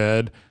note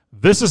read,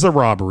 "This is a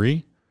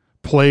robbery.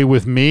 Play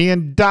with me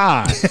and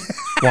die."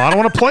 Well, I don't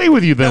want to play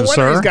with you then, no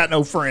sir. He's got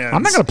no friends.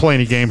 I'm not going to play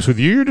any games with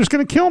you. You're just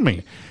going to kill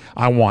me.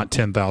 I want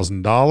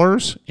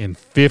 $10,000 in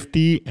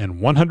 $50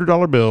 and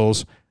 $100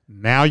 bills.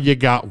 Now you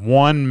got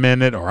 1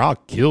 minute or I'll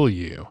kill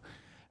you.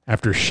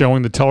 After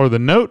showing the teller the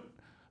note,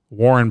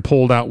 Warren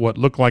pulled out what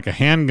looked like a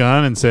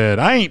handgun and said,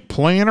 "I ain't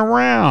playing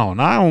around.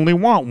 I only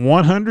want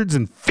 100s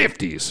and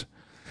 50s.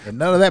 And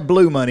none of that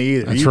blue money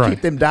either. That's you right.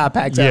 Keep them die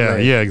packs out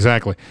there. Yeah,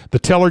 exactly. The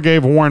teller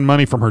gave Warren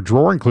money from her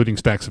drawer, including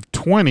stacks of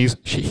 20s.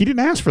 He didn't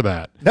ask for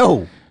that.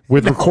 No.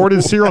 With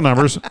recorded serial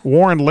numbers,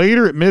 Warren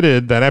later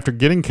admitted that after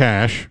getting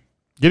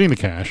the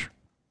cash,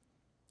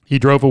 he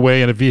drove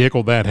away in a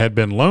vehicle that had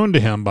been loaned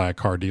to him by a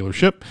car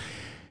dealership.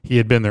 He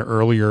had been there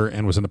earlier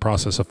and was in the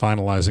process of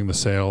finalizing the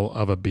sale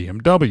of a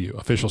BMW.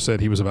 Officials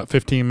said he was about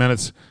 15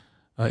 minutes.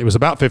 It was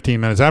about 15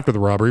 minutes after the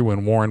robbery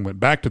when Warren went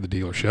back to the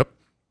dealership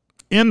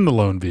in the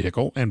loaned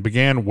vehicle and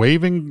began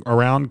waving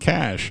around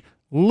cash.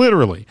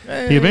 Literally.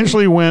 Hey. He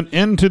eventually went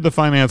into the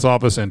finance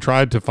office and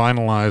tried to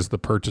finalize the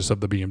purchase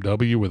of the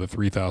BMW with a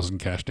 $3,000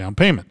 cash down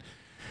payment.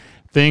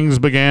 Things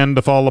began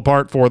to fall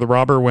apart for the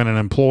robber when an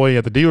employee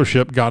at the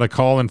dealership got a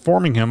call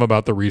informing him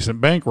about the recent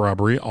bank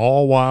robbery,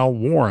 all while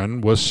Warren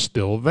was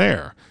still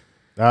there.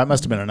 It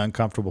must have been an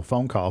uncomfortable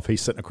phone call if he's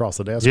sitting across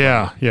the desk.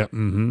 Yeah.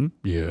 Mm-hmm.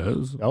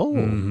 Yes. Oh.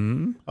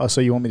 Mm-hmm. Oh, so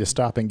you want me to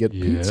stop and get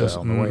pizza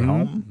on the way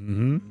home?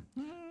 Mm-hmm.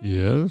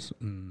 Yes.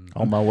 Mm-hmm.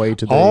 On my way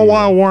to the... All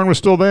while Warren was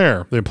still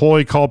there. The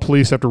employee called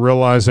police after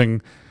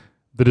realizing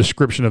the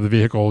description of the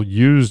vehicle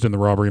used in the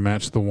robbery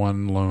matched the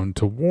one loaned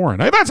to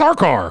Warren. Hey, that's our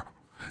car.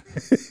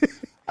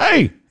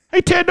 Hey,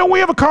 Ted, don't we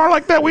have a car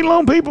like that we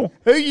loan people?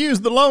 Who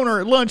used the loaner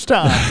at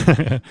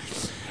lunchtime?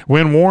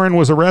 When Warren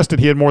was arrested,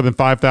 he had more than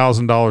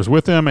 $5,000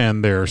 with him,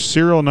 and their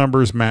serial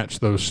numbers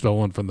matched those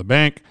stolen from the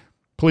bank.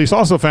 Police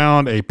also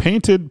found a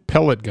painted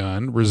pellet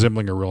gun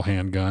resembling a real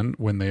handgun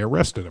when they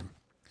arrested him.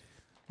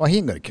 Well, he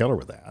ain't going to kill her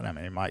with that. I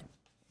mean, he might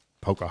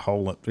poke a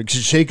hole in.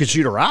 She could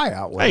shoot her eye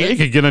out with it. Hey, it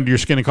could get under your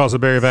skin and cause a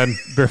very bad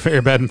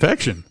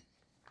infection.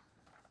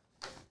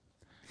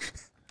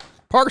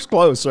 Park's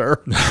closed,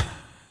 sir.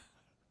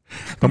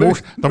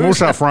 The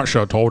Moose Out Front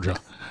Show told you.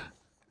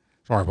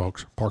 Sorry,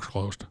 folks. Park's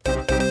closed.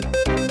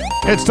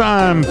 It's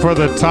time for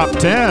the top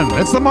 10.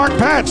 It's the Mark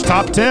Patch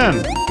top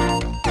 10.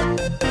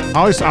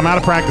 I'm out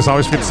of practice. I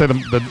always forget to say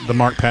the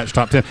Mark Patch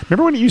top 10.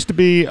 Remember when it used to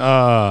be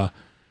the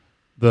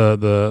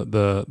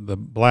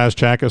Blaz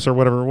Chackus or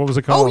whatever? What was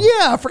it called? Oh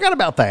yeah, I forgot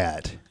about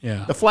that.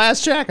 Yeah, the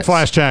Flash Chackus.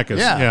 Flash Chackus.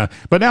 Yeah.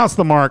 But now it's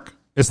the Mark.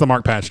 It's the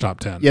Mark Patch top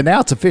 10. Yeah,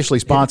 now it's officially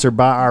sponsored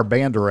by our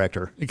band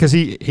director because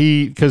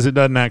because it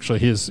doesn't actually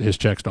his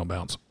checks don't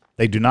bounce.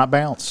 They do not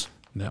bounce.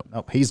 No.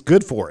 Nope. He's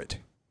good for it.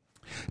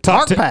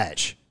 Mark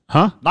Patch.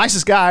 Huh?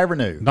 Nicest guy I ever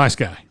knew. Nice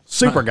guy.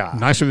 Super guy.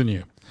 Nicer than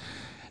you.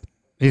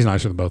 He's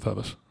nicer than both of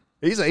us.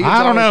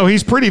 I don't know.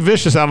 He's pretty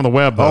vicious out on the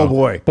web, though. Oh,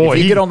 boy. If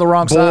you get on the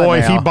wrong side Boy,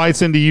 if he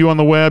bites into you on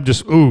the web,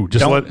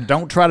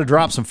 don't try to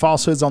drop some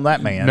falsehoods on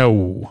that man.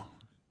 No.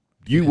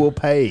 You will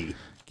pay.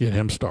 Get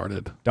him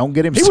started. Don't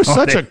get him started.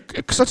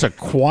 He was such a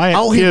quiet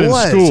kid he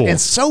was, in school. And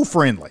so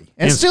friendly.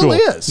 And still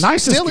is.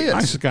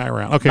 Nicest guy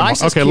around.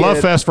 Okay, Love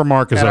Fest for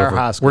Mark is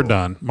over. We're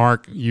done.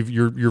 Mark,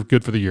 you're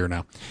good for the year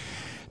now.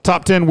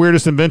 Top 10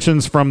 weirdest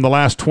inventions from the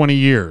last 20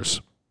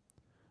 years.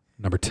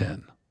 Number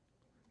 10.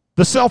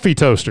 The selfie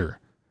toaster.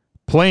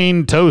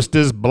 Plain toast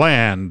is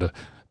bland.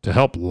 To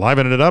help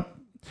liven it up,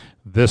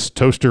 this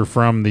toaster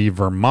from the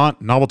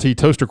Vermont Novelty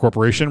Toaster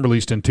Corporation,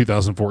 released in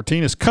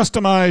 2014, is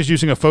customized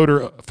using a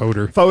photo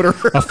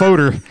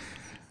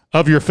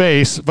of your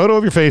face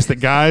that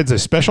guides a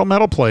special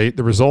metal plate.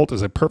 The result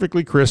is a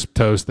perfectly crisp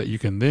toast that you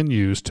can then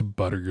use to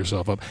butter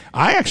yourself up.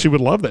 I actually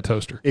would love that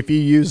toaster. If you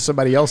use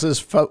somebody else's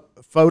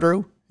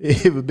photo,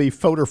 it would be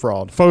photo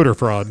fraud. Photo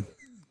fraud.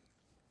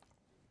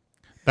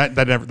 That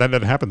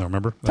doesn't happen, though,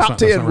 remember? Top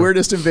 10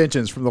 weirdest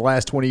inventions from the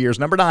last 20 years.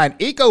 Number 9,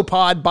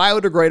 EcoPod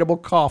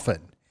biodegradable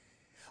coffin.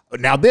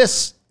 Now,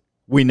 this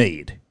we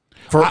need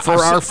for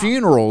our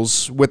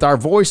funerals with our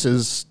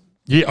voices.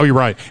 Yeah, you're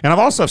right. And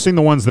I've seen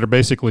the ones that are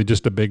basically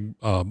just a big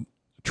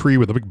tree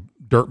with a big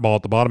dirt ball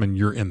at the bottom, and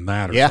you're in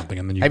that or something.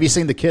 And then have you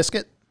seen the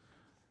Kiskit?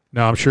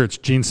 No, I'm sure it's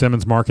Gene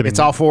Simmons marketing. It's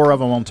all 4 of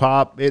them on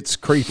top. It's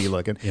creepy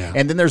looking. Yeah.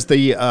 And then there's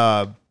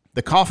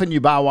the coffin you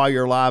buy while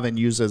you're alive and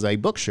use as a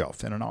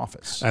bookshelf in an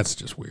office. That's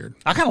just weird.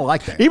 I kind of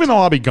like that. Even though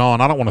I'll be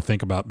gone, I don't want to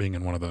think about being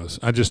in one of those.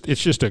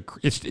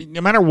 It's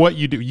no matter what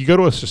you do, you go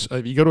to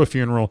a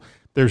funeral,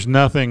 there's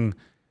nothing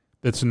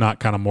that's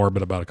not kind of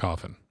morbid about a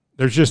coffin.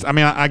 There's just,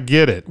 I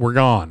get it. We're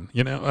gone.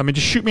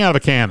 Just shoot me out of a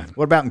cannon.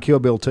 What about in Kill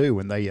Bill 2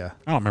 when they, I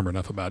don't remember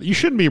enough about it. You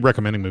shouldn't be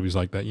recommending movies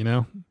like that,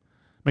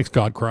 Makes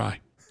God cry.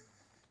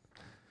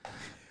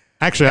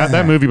 Actually,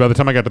 that movie, by the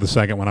time I got to the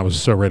second one, I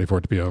was so ready for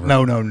it to be over.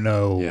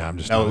 No. Yeah,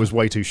 it was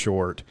way too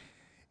short.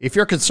 If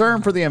you're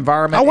concerned for the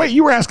environment. Oh, wait,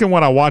 you were asking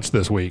what I watched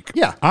this week.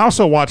 Yeah. I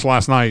also watched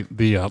last night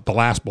the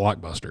Last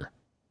Blockbuster.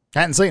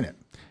 Hadn't seen it.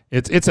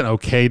 It's an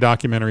okay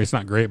documentary. It's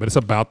not great, but it's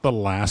about the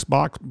last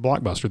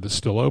Blockbuster that's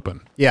still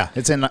open. Yeah,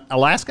 it's in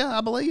Alaska,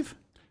 I believe.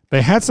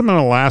 They had some in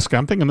Alaska.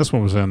 I'm thinking this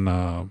one was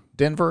in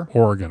Denver,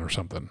 Oregon, or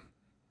something.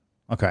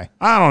 Okay,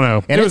 I don't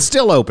know. And it's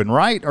still open,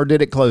 right? Or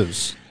did it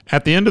close?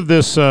 At the end of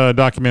this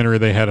documentary,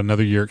 they had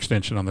another year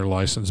extension on their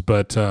license,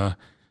 but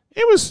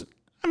it was.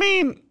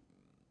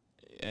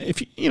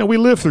 If we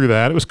lived through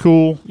that, it was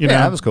cool. It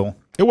was cool.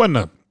 It wasn't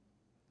a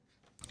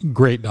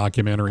great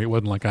documentary. It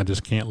wasn't like I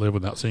just can't live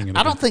without seeing it.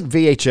 I don't think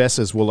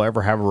VHSs will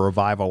ever have a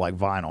revival like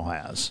vinyl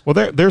has.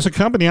 Well, there's a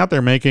company out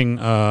there making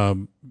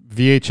VHS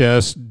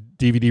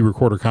DVD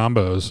recorder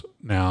combos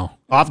now.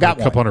 Oh, I've got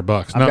a couple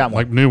 $100. I've got one.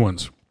 Like new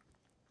ones,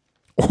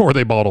 or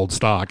they bought old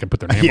stock and put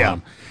their name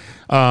on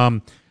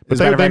them. But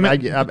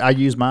I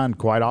use mine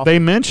quite often. They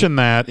mentioned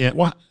that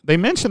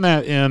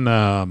in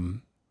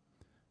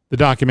the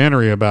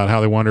documentary about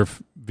how they wonder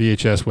if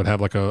VHS would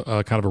have like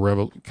a kind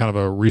of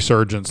a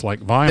resurgence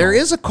like vinyl. There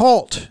is a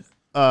cult,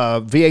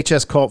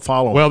 VHS cult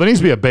following. Well, there needs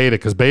to be a beta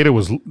because beta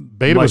was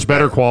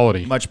better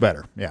quality, much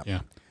better. Yeah.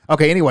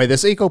 Okay. Anyway,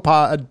 this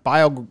EcoPod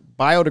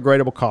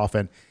biodegradable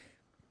coffin.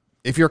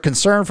 If you're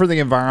concerned for the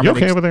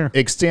environment, over there?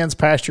 Extends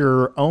past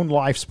your own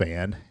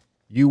lifespan,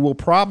 you are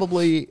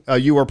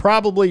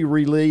probably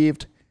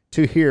relieved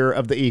to hear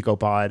of the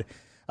EcoPod,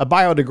 a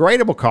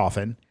biodegradable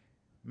coffin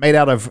made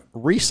out of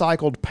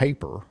recycled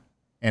paper,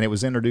 and it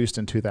was introduced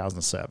in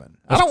 2007.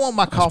 I don't want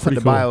my coffin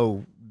to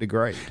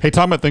biodegrade. Hey,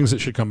 talking about things that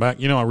should come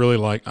back, I really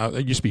like. I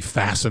used to be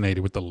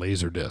fascinated with the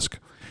Laserdisc.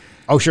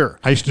 Oh, sure.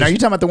 Now, you're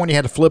talking about the one you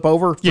had to flip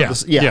over? Yeah.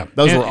 Those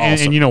were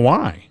awesome. And you know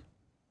why?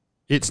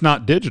 It's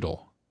not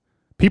digital.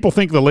 People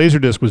think the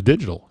Laserdisc was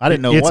digital. I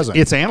didn't know it wasn't.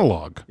 It's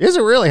analog. Is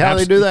it really? How do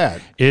they do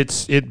that?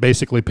 It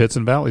basically pits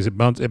and valleys. It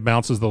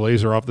bounces the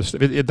laser off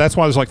the. That's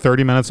why there's like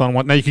 30 minutes on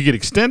one. Now you could get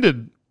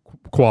extended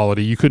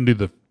quality. You couldn't do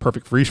the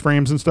perfect freeze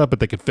frames and stuff, but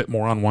they could fit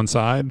more on one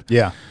side.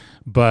 Yeah.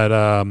 But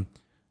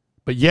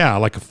yeah,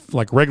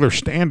 like regular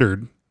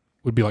standard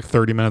would be like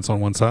 30 minutes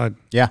on one side.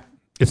 Yeah.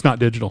 It's not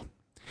digital.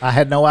 I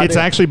had no idea. It's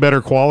actually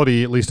better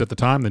quality, at least at the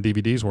time, than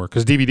DVDs were,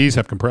 because DVDs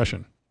have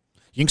compression.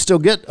 You can still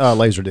get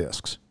laser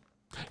discs.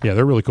 Yeah,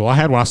 they're really cool. I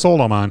had one. I sold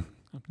all mine.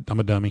 I'm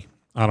a dummy.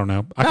 I don't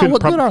know. I couldn't.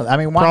 What good are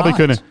they? Why probably not?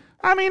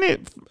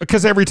 couldn't.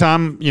 Because every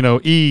time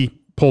E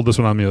pulled this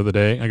one on me the other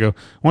day, I go,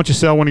 "Why don't you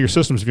sell one of your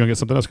systems if you're gonna get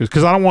something else?"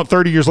 Because I don't want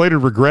 30 years later to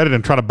regret it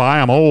and try to buy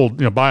them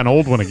old. Buy an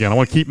old one again. I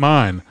want to keep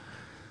mine.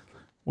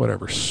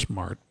 Whatever,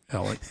 smart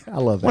Alec. I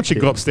love that. Why don't you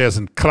go upstairs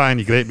and cry in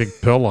your great big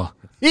pillow?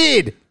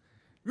 Move.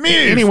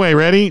 Anyway,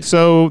 ready?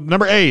 So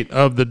number 8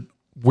 of the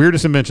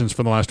weirdest inventions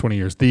from the last 20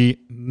 years, the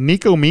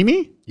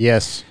Nikomimi.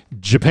 Yes.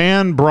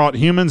 Japan brought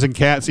humans and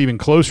cats even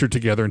closer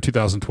together in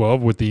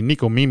 2012 with the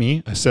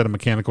Nikomimi, a set of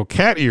mechanical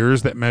cat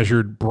ears that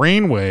measured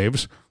brain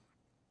waves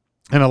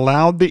and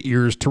allowed the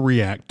ears to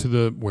react to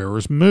the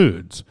wearer's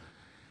moods.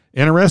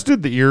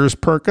 Interested, the ears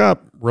perk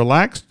up.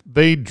 Relaxed,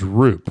 they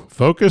droop.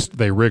 Focused,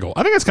 they wriggle.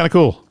 I think that's kind of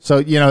cool.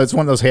 So, it's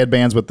one of those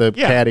headbands with the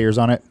cat ears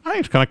on it. I think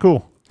it's kind of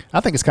cool. I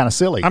think it's kind of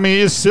silly. I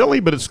mean, it's silly,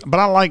 but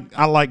I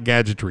like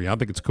gadgetry. I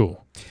think it's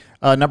cool.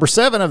 Number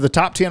 7 of the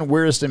top 10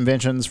 weirdest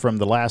inventions from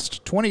the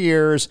last 20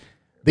 years,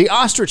 the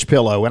ostrich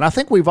pillow. And I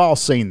think we've all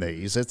seen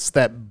these. It's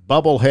that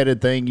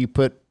bubble-headed thing you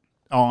put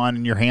on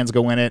and your hands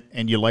go in it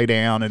and you lay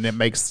down and it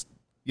makes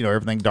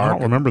everything dark. I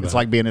don't remember that. It's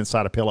like being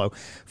inside a pillow.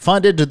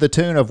 Funded to the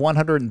tune of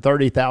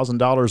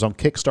 $130,000 on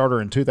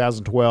Kickstarter in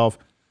 2012,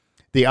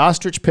 the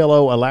ostrich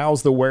pillow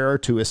allows the wearer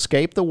to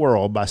escape the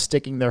world by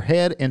sticking their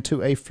head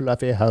into a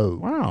fluffy hole.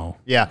 Wow.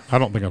 Yeah. I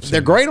don't think I've seen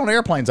They're great on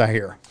airplanes, I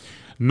hear.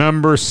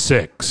 Number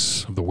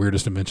 6 of the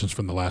weirdest inventions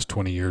from the last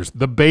 20 years,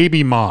 the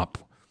baby mop.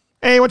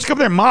 Hey, why don't you come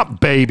there, mop,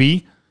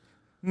 baby?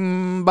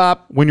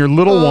 Bop. When your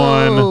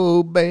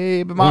little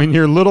baby mop. When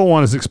your little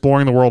one is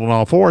exploring the world on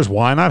all fours,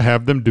 why not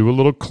have them do a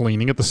little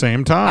cleaning at the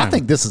same time? I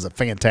think this is a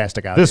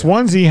fantastic idea. This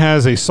onesie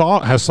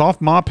has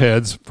soft mop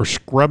heads for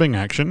scrubbing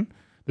action.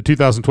 The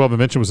 2012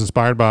 invention was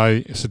inspired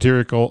by a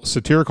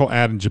satirical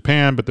ad in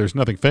Japan, but there's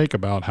nothing fake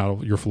about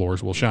how your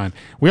floors will shine.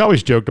 We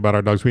always joked about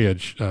our dogs. We had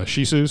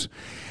Shih Tzus,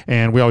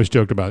 and we always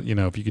joked about,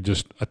 if you could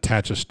just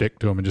attach a stick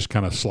to them and just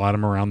kind of slide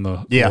them around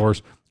the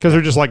floors. Because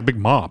they're just like big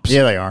mops.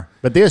 Yeah, they are.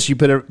 But this, you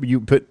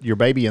put your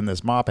baby in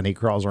this mop, and he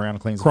crawls around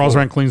and cleans the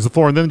floor. Cleans the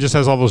floor, and then it just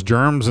has all those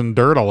germs and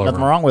dirt all over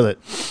Nothing wrong with it.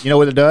 You know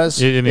what it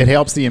does? It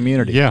helps the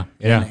immunity. Yeah.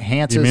 It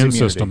enhances the immune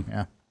system.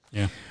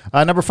 Yeah.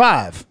 Number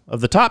 5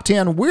 of the top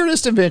 10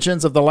 weirdest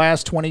inventions of the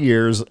last 20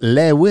 years,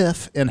 Le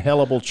Whiff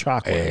inhalable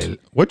chocolate.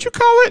 What'd you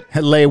call it?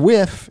 Le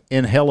Whiff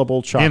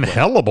inhalable chocolate.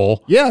 Inhalable?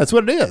 Yeah, that's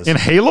what it is.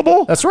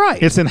 Inhalable? That's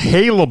right. It's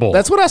inhalable.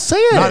 That's what I said.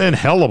 Not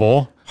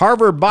inhalable. I'm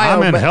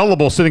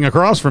inhalable sitting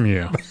across from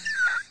you.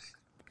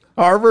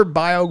 Harvard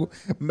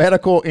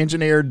biomedical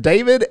engineer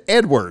David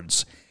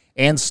Edwards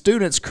and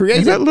students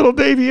created... Is that little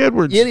Davy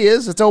Edwards? It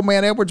is. It's old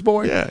man Edwards'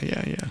 boy.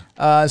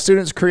 Yeah.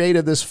 Students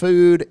created this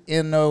food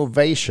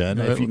innovation,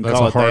 if you can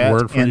call it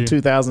that, in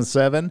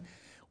 2007,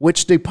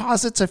 which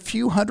deposits a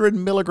few hundred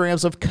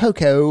milligrams of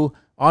cocoa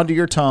onto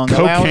your tongue.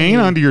 Cocaine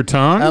onto your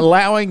tongue?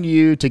 Allowing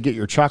you to get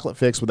your chocolate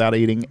fix without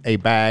eating a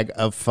bag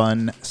of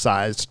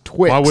fun-sized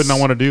Twix. Why wouldn't I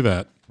want to do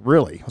that?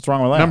 Really? What's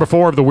wrong with that? Number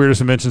 4 of the weirdest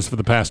inventions for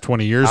the past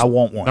 20 years. I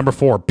want one. Number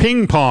 4,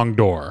 ping pong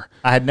door.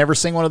 I had never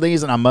seen one of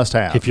these, and I must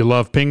have. If you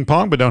love ping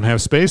pong but don't have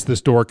space,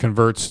 this door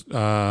converts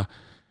to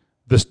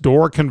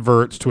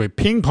a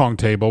ping pong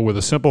table with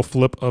a simple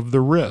flip of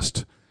the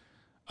wrist.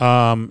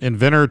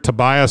 Inventor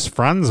Tobias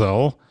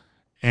Franzel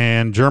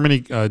and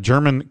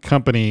German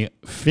company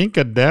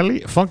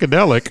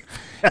Funkadelic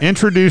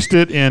introduced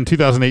it in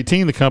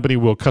 2018. The company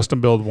will custom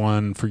build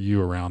one for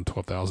you around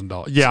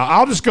 $12,000. Yeah,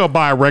 I'll just go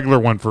buy a regular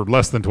one for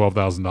less than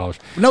 $12,000.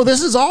 No,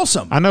 this is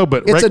awesome. I know,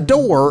 but it's a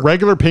door.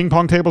 Regular ping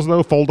pong tables,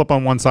 though, fold up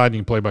on one side and you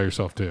can play by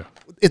yourself, too.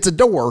 It's a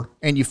door,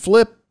 and you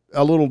flip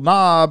a little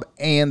knob,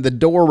 and the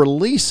door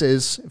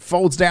releases,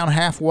 folds down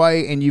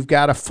halfway, and you've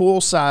got a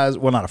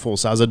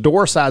a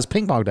door-size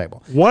ping pong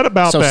table. What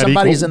about that? So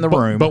somebody's in the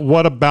room. But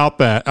what about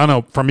that? I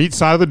know, from each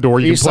side of the door,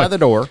 you can play. Each side of the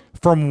door.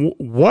 From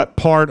what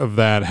part of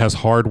that has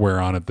hardware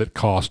on it that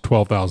costs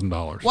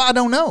 $12,000? Well, I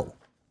don't know.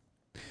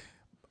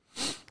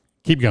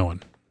 Keep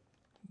going.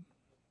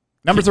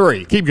 Number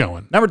 3. Keep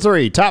going. Number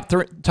 3. Top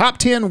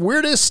 10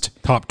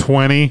 weirdest. Top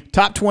 20.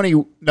 Top 20.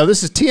 No,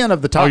 this is 10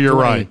 of the top 20. Oh, you're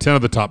right. 10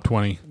 of the top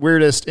 20.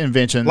 Weirdest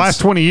inventions.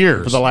 Last 20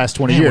 years. For the last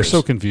 20 years. We're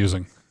so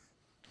confusing.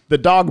 The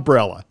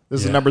dog-brella.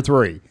 This is number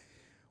 3.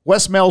 What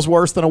smells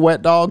worse than a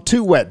wet dog?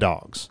 2 wet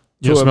dogs.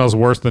 It smells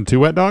worse than 2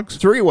 wet dogs?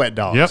 3 wet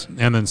dogs. Yep,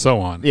 and then so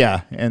on.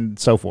 Yeah, and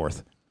so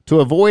forth. To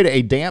avoid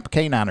a damp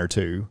canine or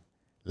two,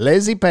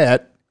 Lazy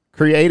Pet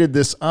created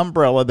this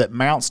umbrella that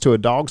mounts to a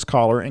dog's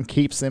collar and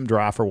keeps them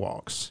dry for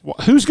walks. Well,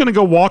 who's going to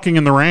go walking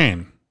in the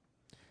rain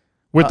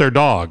with their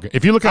dog?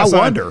 If you look outside,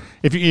 I wonder.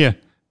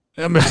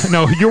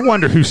 No, you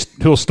wonder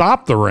who'll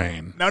stop the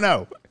rain.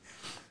 No.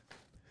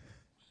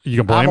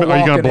 You gonna blame it? Are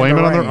you gonna blame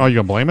it on the? Are you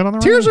gonna blame it on the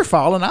rain? Tears are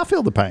falling. I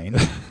feel the pain.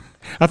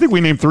 I think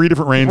we named 3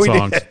 different rain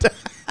songs.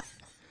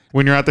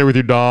 When you're out there with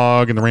your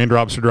dog and the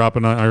raindrops are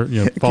dropping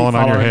on, falling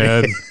on your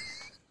head.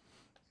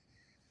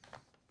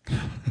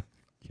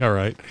 All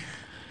right.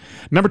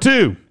 Number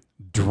 2,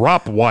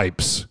 drop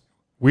wipes.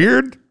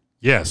 Weird?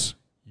 Yes.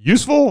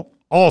 Useful?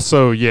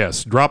 Also,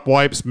 yes. Drop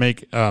wipes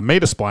made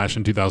a splash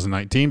in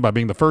 2019 by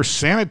being the first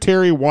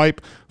sanitary wipe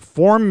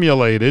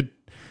formulated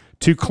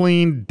to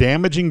clean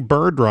damaging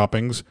bird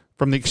droppings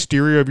from the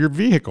exterior of your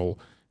vehicle.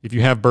 If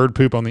you have bird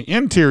poop on the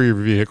interior of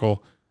your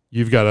vehicle,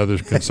 you've got other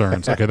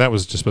concerns. Okay, that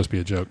was just supposed to be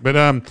a joke. But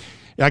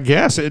I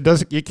guess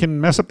it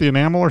can mess up the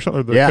enamel or something,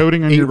 or the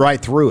coating on eat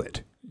right through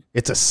it.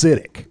 It's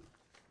acidic.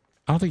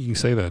 I don't think you can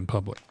say that in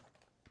public.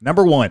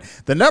 Number 1.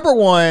 The number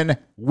 1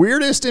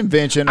 weirdest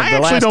invention of the last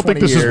 20 years. I actually don't think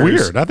this is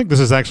weird. I think this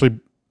is actually...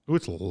 Ooh,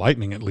 it's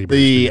lightning at Libre.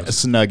 The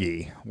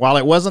Snuggie. While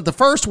it wasn't the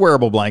first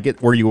wearable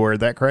blanket, were you aware of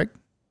that, Craig?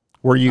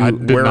 Were you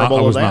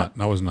wearable of that?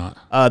 I was not.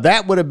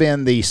 That would have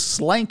been the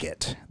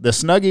Slanket. The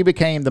Snuggie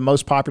became the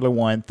most popular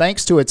one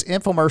thanks to its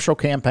infomercial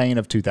campaign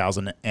of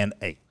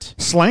 2008.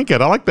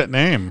 Slanket. I like that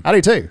name. I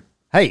do too.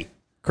 Hey,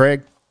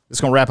 Craig, this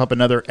is going to wrap up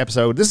another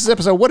episode. This is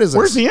episode, what is this?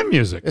 Where's the end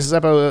music? This is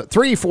episode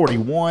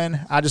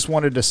 341. I just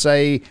wanted to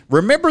say,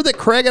 remember that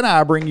Craig and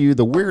I bring you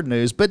the weird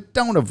news, but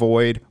don't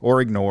avoid or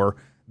ignore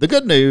the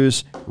good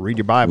news. Read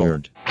your Bible.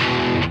 Weird.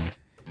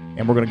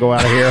 And we're going to go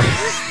out of here.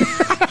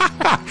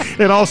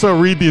 And also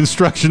read the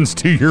instructions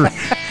to your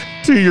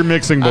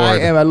mixing board. I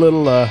am a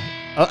little,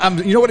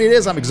 you know what it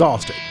is? I'm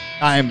exhausted.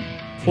 I am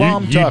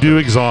plum-tuckered. You do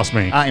exhaust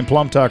me. I am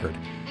plum-tuckered.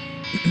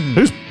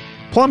 Who's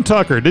Plum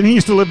Tucker? Didn't he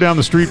used to live down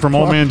the street from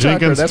Old Man Tucker,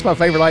 Jenkins? That's my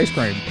favorite ice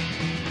cream.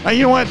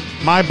 You know what?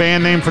 My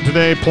band name for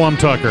today, Plum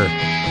Tucker.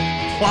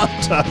 Plum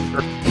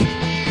Tucker.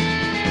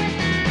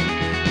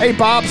 Hey,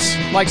 Pops.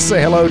 I'd like to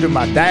say hello to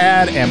my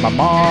dad and my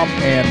mom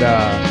and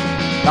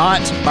not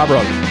my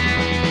brother.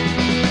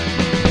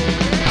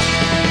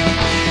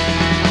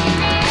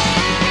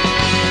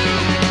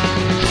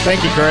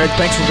 Thank you, Craig.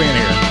 Thanks for being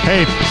here.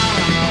 Hey,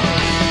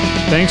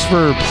 thanks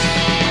for,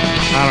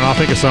 I don't know, I'll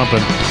think of something.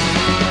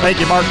 Thank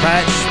you, Mark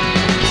Patch.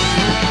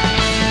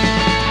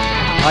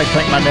 I'd like to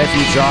thank my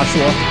nephew,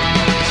 Joshua.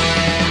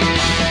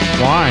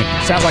 Why?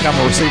 Sounds like I'm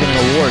receiving an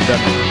award,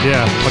 doesn't it?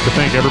 Yeah, I'd like to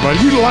thank everybody.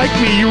 You like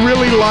me. You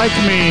really like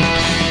me.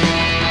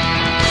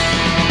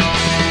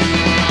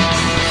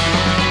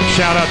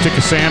 Shout out to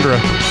Cassandra.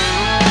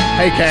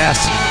 Hey,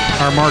 Cass.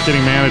 Our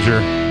marketing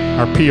manager.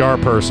 Our PR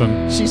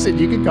person. She said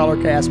you can call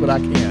her Cass, but I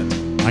can't.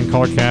 I can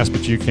call her Cass,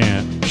 but you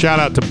can't. Shout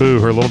out to Boo.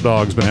 Her little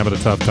dog's been having a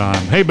tough time.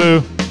 Hey,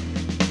 Boo.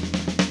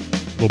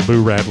 Little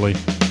Boo Radley.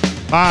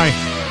 Bye.